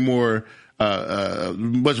so many more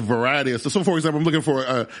much variety. So for example, I'm looking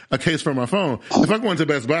for a case for my phone. If I go into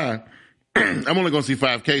Best Buy, I'm only going to see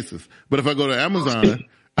 5 cases. But if I go to Amazon,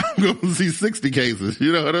 I'm going to see 60 cases.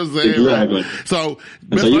 You know what I'm saying? Exactly. Right? So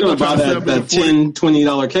you're going to buy that $10,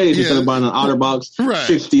 $20 case instead of buying an OtterBox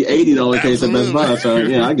 $60, $80 case at Best Buy. So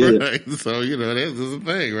yeah, I get it. So, that's the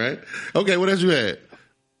thing, right? Okay, what else you had?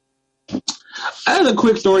 I had a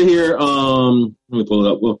quick story here. Let me pull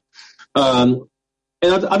it up.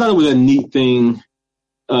 And I thought it was a neat thing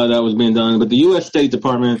that was being done. But the U.S. State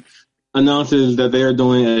Department announces that they are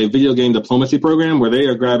doing a video game diplomacy program where they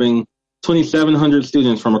are grabbing 2,700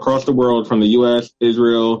 students from across the world, from the U.S.,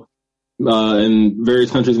 Israel, and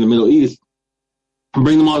various countries in the Middle East,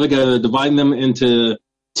 bring them all together, dividing them into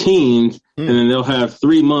teams, and then they'll have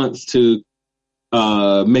 3 months to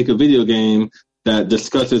make a video game that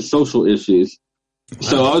discusses social issues.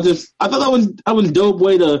 So I thought that was a dope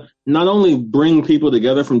way to not only bring people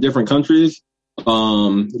together from different countries,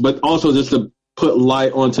 but also just to put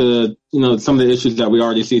light onto, some of the issues that we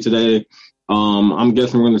already see today. I'm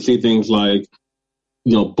guessing we're going to see things like,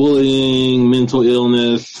 bullying, mental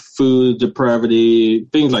illness, food depravity,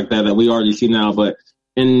 things like that we already see now, but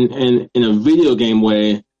in a video game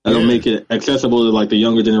way that'll make it accessible to like the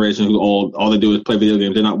younger generation who all they do is play video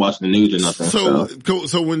games. They're not watching the news or nothing.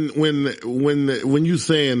 So when you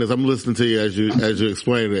saying this, I'm listening to you as you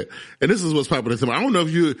explain it, and this is what's popular to me. I don't know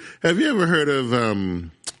if have you ever heard of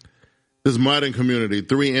this modding community,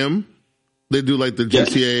 3M? They do like the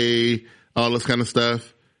GTA, all this kind of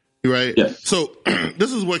stuff, right? Yes. So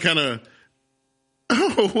this is what kind of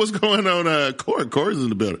what's going on? Corey's in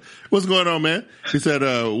the building. What's going on, man? He said,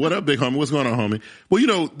 what up, big homie? What's going on, homie? Well,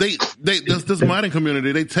 this modding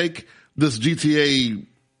community, they take this GTA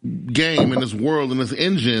game and this world and this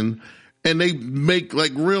engine, and they make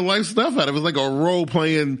like real life stuff out of it. It's like a role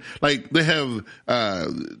playing, like they have,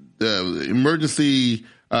 emergency,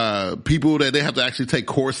 people that they have to actually take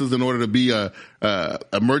courses in order to be a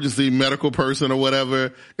emergency medical person or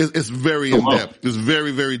whatever. It's very in depth. It's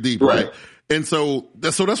very, very deep, right? And so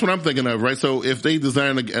that's what I'm thinking of, right? So if they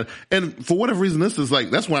design again, and for whatever reason, this is like,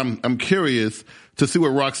 that's why I'm curious to see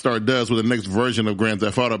what Rockstar does with the next version of Grand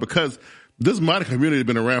Theft Auto, because this modding community has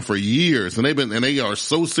been around for years, and they are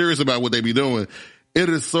so serious about what they be doing. It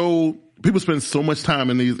is so, people spend so much time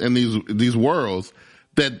in these worlds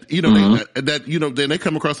that, then they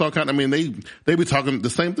come across all kind of, they be talking the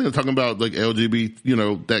same thing. They're talking about like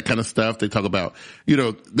LGBT, that kind of stuff. They talk about,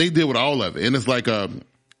 they deal with all of it. And it's like a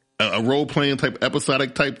role playing type,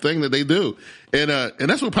 episodic type thing that they do. And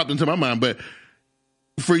that's what popped into my mind. But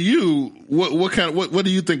for you, what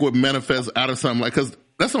do you think would manifest out of something like, cause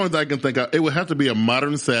that's the only thing I can think of. It would have to be a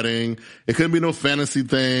modern setting. It couldn't be no fantasy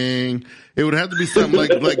thing. It would have to be something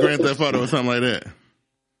like Grand Theft Auto or something like that.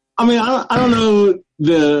 I don't know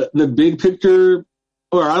the big picture,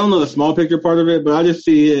 or I don't know the small picture part of it, but I just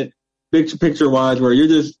see it big picture wise, where you're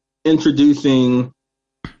just introducing,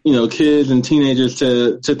 kids and teenagers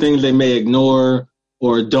to things they may ignore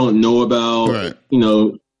or don't know about, right.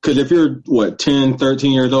 Because if you're, 10,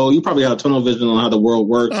 13 years old, you probably have tunnel vision on how the world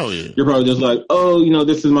works. Oh, yeah. You're probably just like,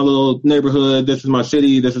 this is my little neighborhood, this is my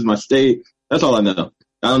city, this is my state. That's all I know.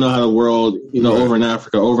 I don't know how the world, right. Over in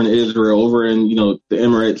Africa, over in Israel, over in, the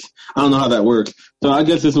Emirates. I don't know how that works. So I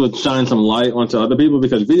guess this would shine some light onto other people,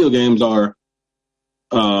 because video games are,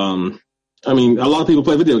 a lot of people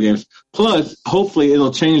play video games. Plus, hopefully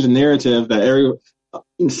it'll change the narrative that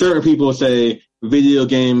certain people say video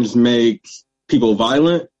games make people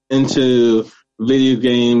violent, into video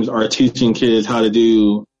games are teaching kids how to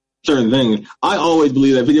do certain things. I always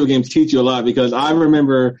believe that video games teach you a lot, because I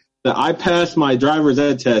remember that I passed my driver's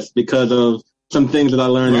ed test because of some things that I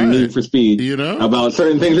learned in Need for Speed, about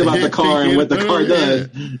certain things about the car and what the car does.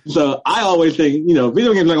 So I always think,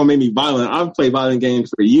 video games are not going to make me violent. I've played violent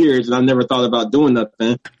games for years and I've never thought about doing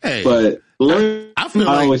nothing. Hey, but I feel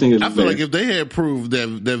like if they had proved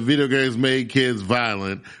that video games made kids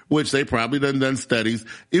violent, which they probably done studies.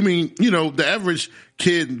 The average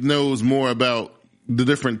kid knows more about the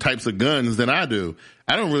different types of guns than I do.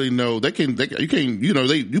 I don't really know.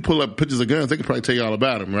 You pull up pictures of guns, they can probably tell you all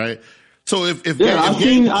about them, right? So I've done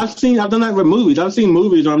that with movies. I've seen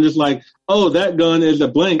movies where I'm just like, oh, that gun is a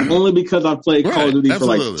blank, only because I've played Call of Duty for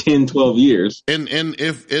like 10, 12 years. And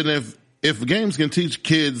if games can teach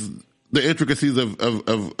kids the intricacies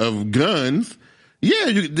of guns,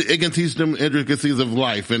 it can teach them intricacies of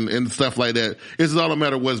life and stuff like that. It's all a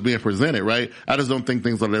matter of what's being presented, right? I just don't think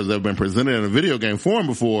things like that have been presented in a video game form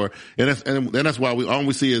before. And that's why all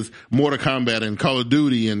we see is Mortal Kombat and Call of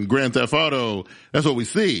Duty and Grand Theft Auto. That's what we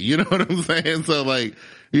see. You know what I'm saying? So like,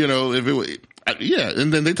 if it was,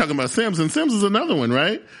 and then they talking about Sims, and Sims is another one,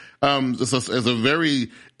 right? It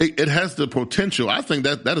has the potential. I think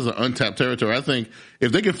that is an untapped territory. I think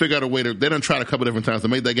if they can figure out a way they done tried a couple different times to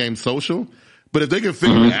make that game social. But if they can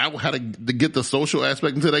figure out how to get the social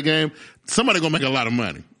aspect into that game, somebody gonna make a lot of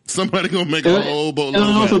money. Somebody gonna make a whole boatload. And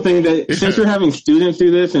I also think that since you're having students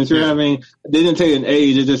do this, since you're having, they didn't take an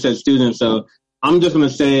age, it just said students. So I'm just gonna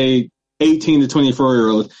say 18 to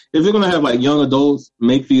 24-year-olds. If they're gonna have like young adults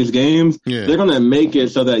make these games, they're gonna make it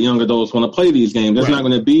so that young adults want to play these games. It's not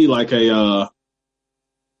gonna be like it's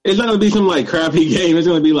not gonna be some like crappy game. It's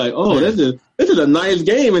gonna be like, this is a nice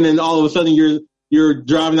game, and then all of a sudden you're you're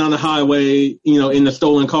driving down the highway, in the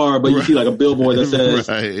stolen car, but you see like a billboard that says,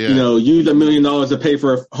 use $1 million to pay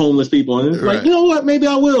for homeless people. And it's like, you know what? Maybe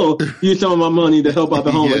I will use some of my money to help out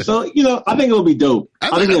the homeless. So, I think it'll be dope.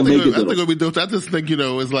 I think it'll be dope. I just think,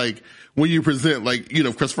 it's like when you present, like,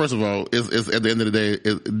 because first of all, it's at the end of the day,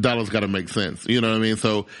 dollars got to make sense. You know what I mean?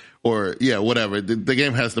 So, whatever. The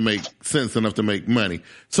game has to make sense enough to make money.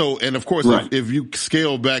 So, and of course, if you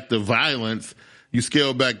scale back the violence, you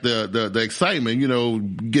scale back the excitement,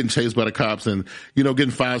 getting chased by the cops and,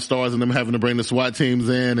 getting 5 stars and them having to bring the SWAT teams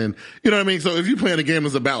in and, you know what I mean? So if you're playing a game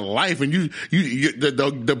that's about life and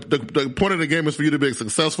the point of the game is for you to be a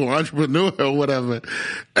successful entrepreneur or whatever,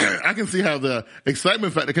 I can see how the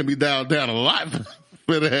excitement factor can be dialed down a lot.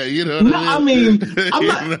 Honestly,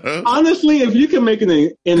 if you can make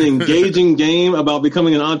an engaging game about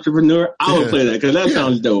becoming an entrepreneur, I would play that because that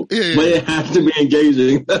sounds dope. But it has to be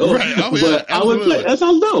engaging. Right. I would play. That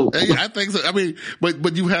sounds dope. I think so. I mean,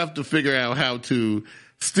 but you have to figure out how to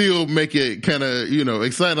still make it kind of,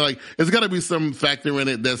 exciting. Like, there's got to be some factor in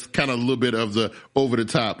it that's kind of a little bit of the over the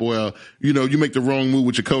top. Well, you make the wrong move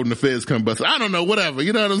with your code and the feds come bust. I don't know, whatever.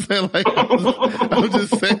 You know what I'm saying? Like, I'm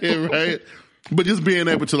just saying, right? But just being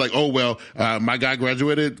able to like, my guy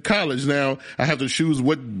graduated college. Now I have to choose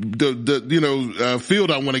what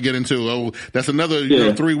field I want to get into. Oh, that's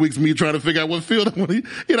another 3 weeks me trying to figure out what field I want to.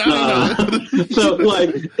 I don't know. So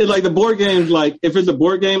it's like the board games. Like if it's a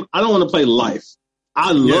board game, I don't want to play Life.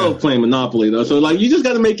 I love playing Monopoly though. So like you just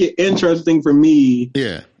got to make it interesting for me.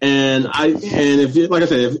 Yeah. And if like I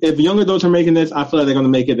said, if young adults are making this, I feel like they're going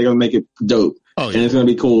to make it dope. Oh, yeah. And it's going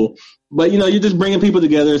to be cool. But, you're just bringing people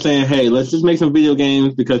together saying, hey, let's just make some video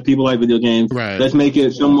games because people like video games. Right. Let's make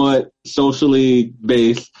it somewhat socially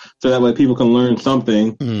based so that way people can learn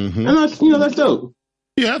something. Mm-hmm. And that's dope.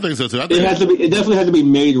 Yeah, I think so too. It definitely has to be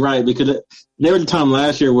made right because there was a time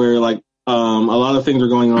last year where like, a lot of things were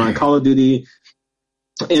going on. Call of Duty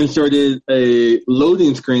inserted a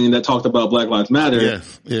loading screen that talked about Black Lives Matter.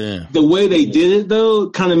 Yes, yeah. The way they did it,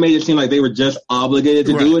 though, kind of made it seem like they were just obligated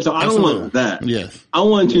to do it. So I don't want that. Yes. I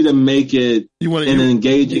want you to make it an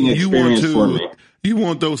engaging experience for me. You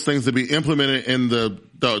want those things to be implemented in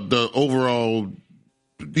the overall,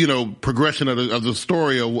 progression of the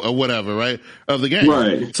story or whatever, right? Of the game.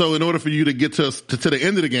 Right. So in order for you to get to the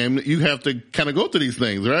end of the game, you have to kind of go through these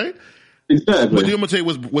things, right? Exactly. But I'm going to tell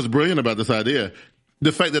you what's brilliant about this idea.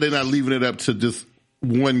 The fact that they're not leaving it up to just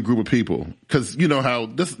one group of people. Cause how I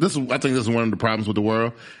think this is one of the problems with the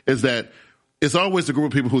world is that it's always the group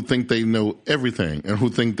of people who think they know everything and who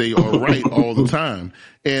think they are right all the time.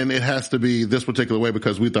 And it has to be this particular way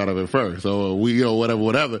because we thought of it first. So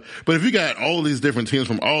whatever. But if you got all these different teams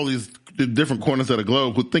from all these different corners of the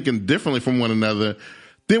globe who thinking differently from one another,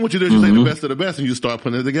 then what you do is you take the best of the best and you start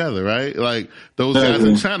putting it together, right? Like those guys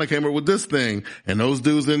in China came up with this thing and those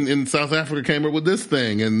dudes in South Africa came up with this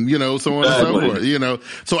thing and, so on and so forth,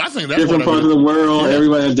 So I think that's different parts of the world. Yeah.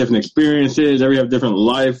 Everybody has different experiences. Everybody has different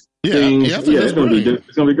life things. It's going to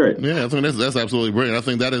be great. Yeah, I think that's absolutely brilliant. I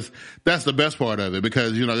think that's the best part of it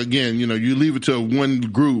because, again, you leave it to one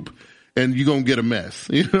group and you're going to get a mess.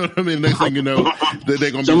 You know what I mean? Next thing you know,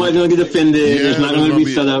 they're going to somebody's going to get offended. It's not going to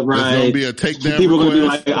be set up right. There's going to be a takedown. People are going to be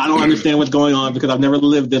like, I don't understand what's going on because I've never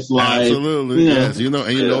lived this life. Absolutely. Yes. And then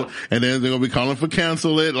they're going to be calling for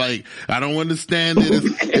cancel it. Like, I don't understand it.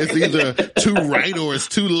 It's either too right or it's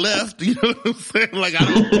too left. You know what I'm saying? Like, I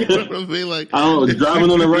don't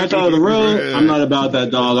driving on the right side of the road. Yeah. I'm not about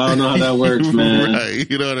that, dog. I don't know how that works, man. Right.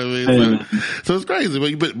 You know what I mean? So it's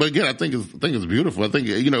crazy. But again, I think it's beautiful. I think,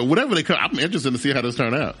 whatever they come, I'm interested to see how this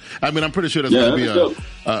turn out. I mean, I'm pretty sure that's going to be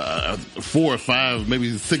a 4 or 5,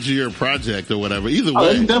 maybe 6 year project or whatever. Either way,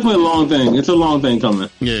 it's definitely a long thing. It's a long thing coming.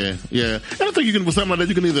 Yeah. And I think you can with something like that.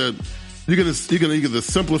 You can either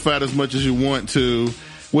simplify it as much as you want to,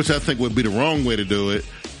 which I think would be the wrong way to do it,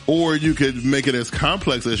 or you could make it as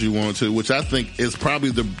complex as you want to, which I think is probably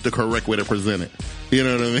the correct way to present it. You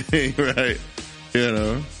know what I mean? Right?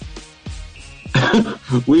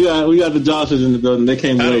 we got the Joshes in the building. They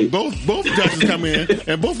came late. Both Joshes come in,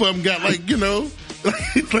 and both of them got like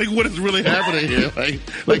what is really happening here?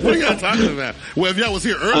 Like what are y'all talking about? Well, if y'all was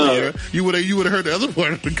here earlier, you would have heard the other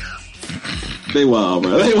part of the. They wild,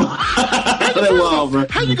 bro. They wild, bro.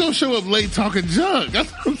 How you gonna show up late talking junk? That's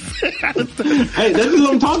what I'm saying. Hey, that's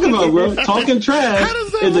what I'm talking about, bro. Talking trash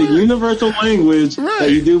is a universal language that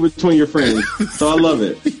you do between your friends. So I love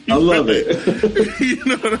it. I love it. You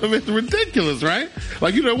know what I mean? It's ridiculous, right?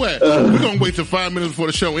 Like, you know what? We're going to wait till 5 minutes before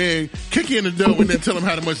the show ends, kick in the dough, and then tell them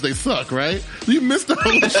how much they suck, right? You missed the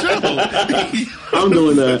whole show. I'm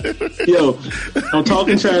doing that. Yo, I'm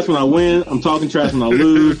talking trash when I win. I'm talking trash when I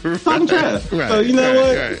lose. I'm talking trash. Right, so you know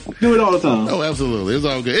what? Right. Do it all the time. Oh, absolutely. It's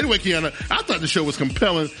all good. Anyway, Kiana, I thought the show was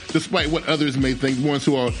compelling, despite what others may think, ones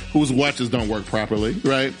whose watches don't work properly,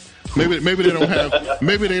 right? Maybe they don't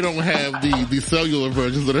have the cellular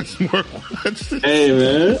versions of their smartwatch. Hey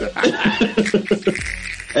man.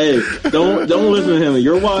 Hey, don't listen to him.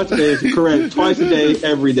 Your watch is correct twice a day,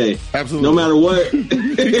 every day. Absolutely. No matter what,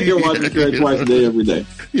 your watch is correct twice a day, every day.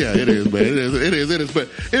 Yeah, it is, man. It is. But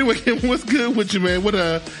anyway, what's good with you, man? What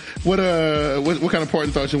kind of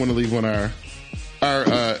important thoughts you want to leave on our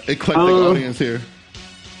eclectic audience here?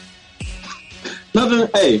 Nothing.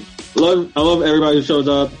 Hey, I love everybody who shows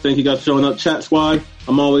up. Thank you guys for showing up. Chat squad,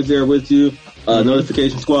 I'm always there with you.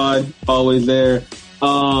 Notification squad, always there.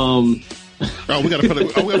 We gotta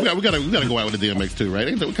go out with the DMX too,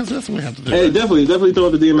 right? Because that's what we have to do. Hey, right? definitely throw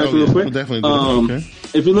up the DMX real quick. We'll definitely do that. Okay.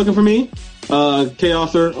 If you're looking for me,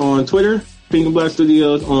 Chaoser on Twitter, Pink and Black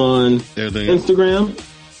Studios on Instagram.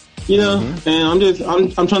 You know, and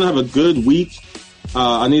I'm trying to have a good week.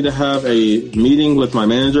 I need to have a meeting with my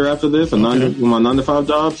manager after this, my 9-to-5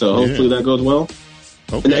 job. So hopefully that goes well.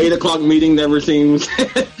 Okay. And the 8 o'clock meeting never seems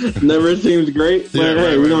great, but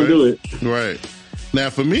hey, we're gonna do it. Right. Now,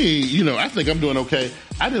 for me, you know, I think I'm doing okay.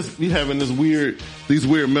 I just be having these weird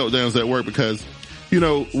meltdowns at work because, you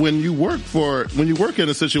know, when you work in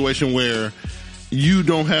a situation where you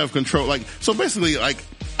don't have control, like, so basically, like,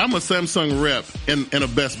 I'm a Samsung rep in a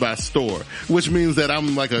Best Buy store, which means that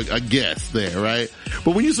I'm like a guest there, right?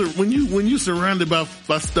 But when you surrounded by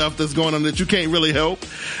stuff that's going on that you can't really help,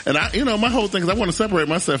 and my whole thing is I want to separate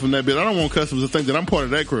myself from that bit. I don't want customers to think that I'm part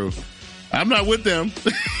of that crew. I'm not with them.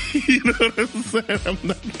 You know what I'm saying? I'm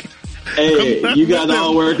not. Hey, you guys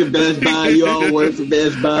all work at Best Buy. You all work at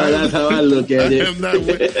Best Buy. That's how I look at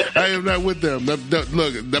it. I am not with them.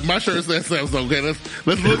 Look, my shirt says Samsung. Okay,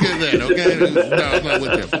 let's look at that. Okay, no, I'm not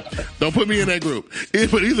with them. Don't put me in that group.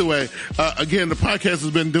 But either way, again, the podcast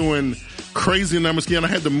has been doing crazy numbers. Again, I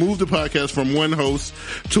had to move the podcast from one host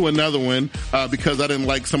to another one because I didn't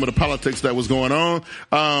like some of the politics that was going on.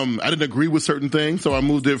 I didn't agree with certain things, so I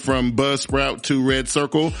moved it from Buzzsprout to Red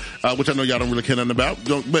Circle, which I know y'all don't really care nothing about.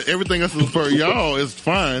 But everything else for y'all is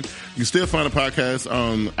fine. You still find a podcast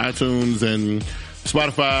on iTunes and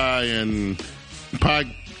Spotify and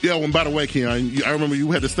Yeah, and by the way, Keon, I remember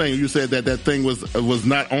you had this thing. You said that thing was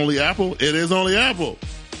not only Apple. It is only Apple.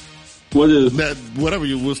 What is that? Whatever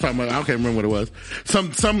you was talking about, I can't remember what it was. Some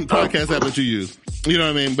podcast app that you use. You know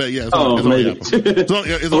what I mean? But yeah, it's only Apple.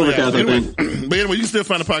 It's only Apple. Anyway, but anyway, you still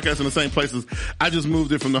find the podcast in the same places. I just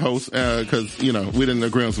moved it from the host because we didn't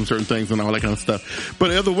agree on some certain things and all that kind of stuff.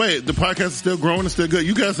 But either way, the podcast is still growing. It's still good.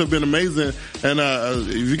 You guys have been amazing, and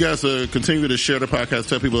if you guys continue to share the podcast,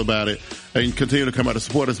 tell people about it, and continue to come out and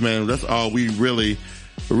support us, man, that's all we really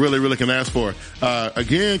can ask for.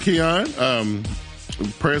 Again, Keon,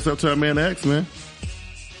 prayers up to our man X, man.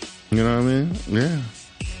 You know what I mean? Yeah.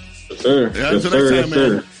 Yes, sir. Until next time,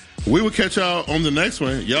 man. We will catch y'all on the next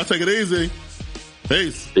one. Y'all take it easy.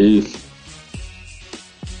 Peace.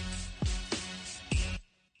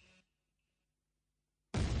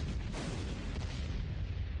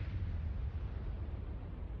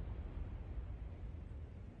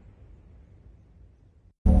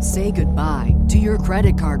 Say goodbye to your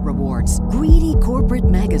credit card rewards. Greedy corporate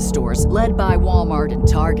mega stores, led by Walmart and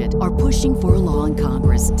Target, are pushing for a law in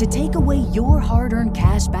Congress to take away your hard-earned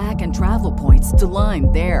cash back and travel points to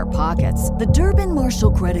line their pockets. The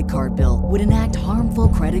Durbin-Marshall credit card bill would enact harmful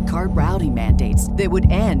credit card routing mandates that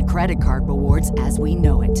would end credit card rewards as we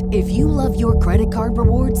know it. If you love your credit card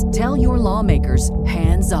rewards, tell your lawmakers,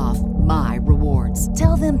 hands off my rewards.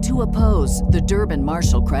 Tell them to oppose the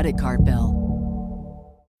Durbin-Marshall credit card bill.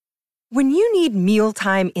 When you need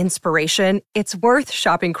mealtime inspiration, it's worth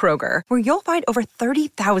shopping Kroger, where you'll find over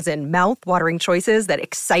 30,000 mouth-watering choices that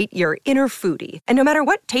excite your inner foodie. And no matter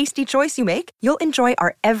what tasty choice you make, you'll enjoy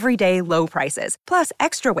our everyday low prices, plus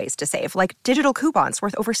extra ways to save, like digital coupons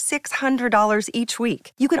worth over $600 each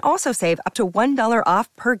week. You can also save up to $1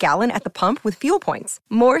 off per gallon at the pump with fuel points.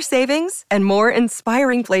 More savings and more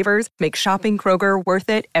inspiring flavors make shopping Kroger worth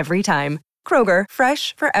it every time. Kroger,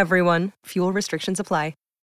 fresh for everyone. Fuel restrictions apply.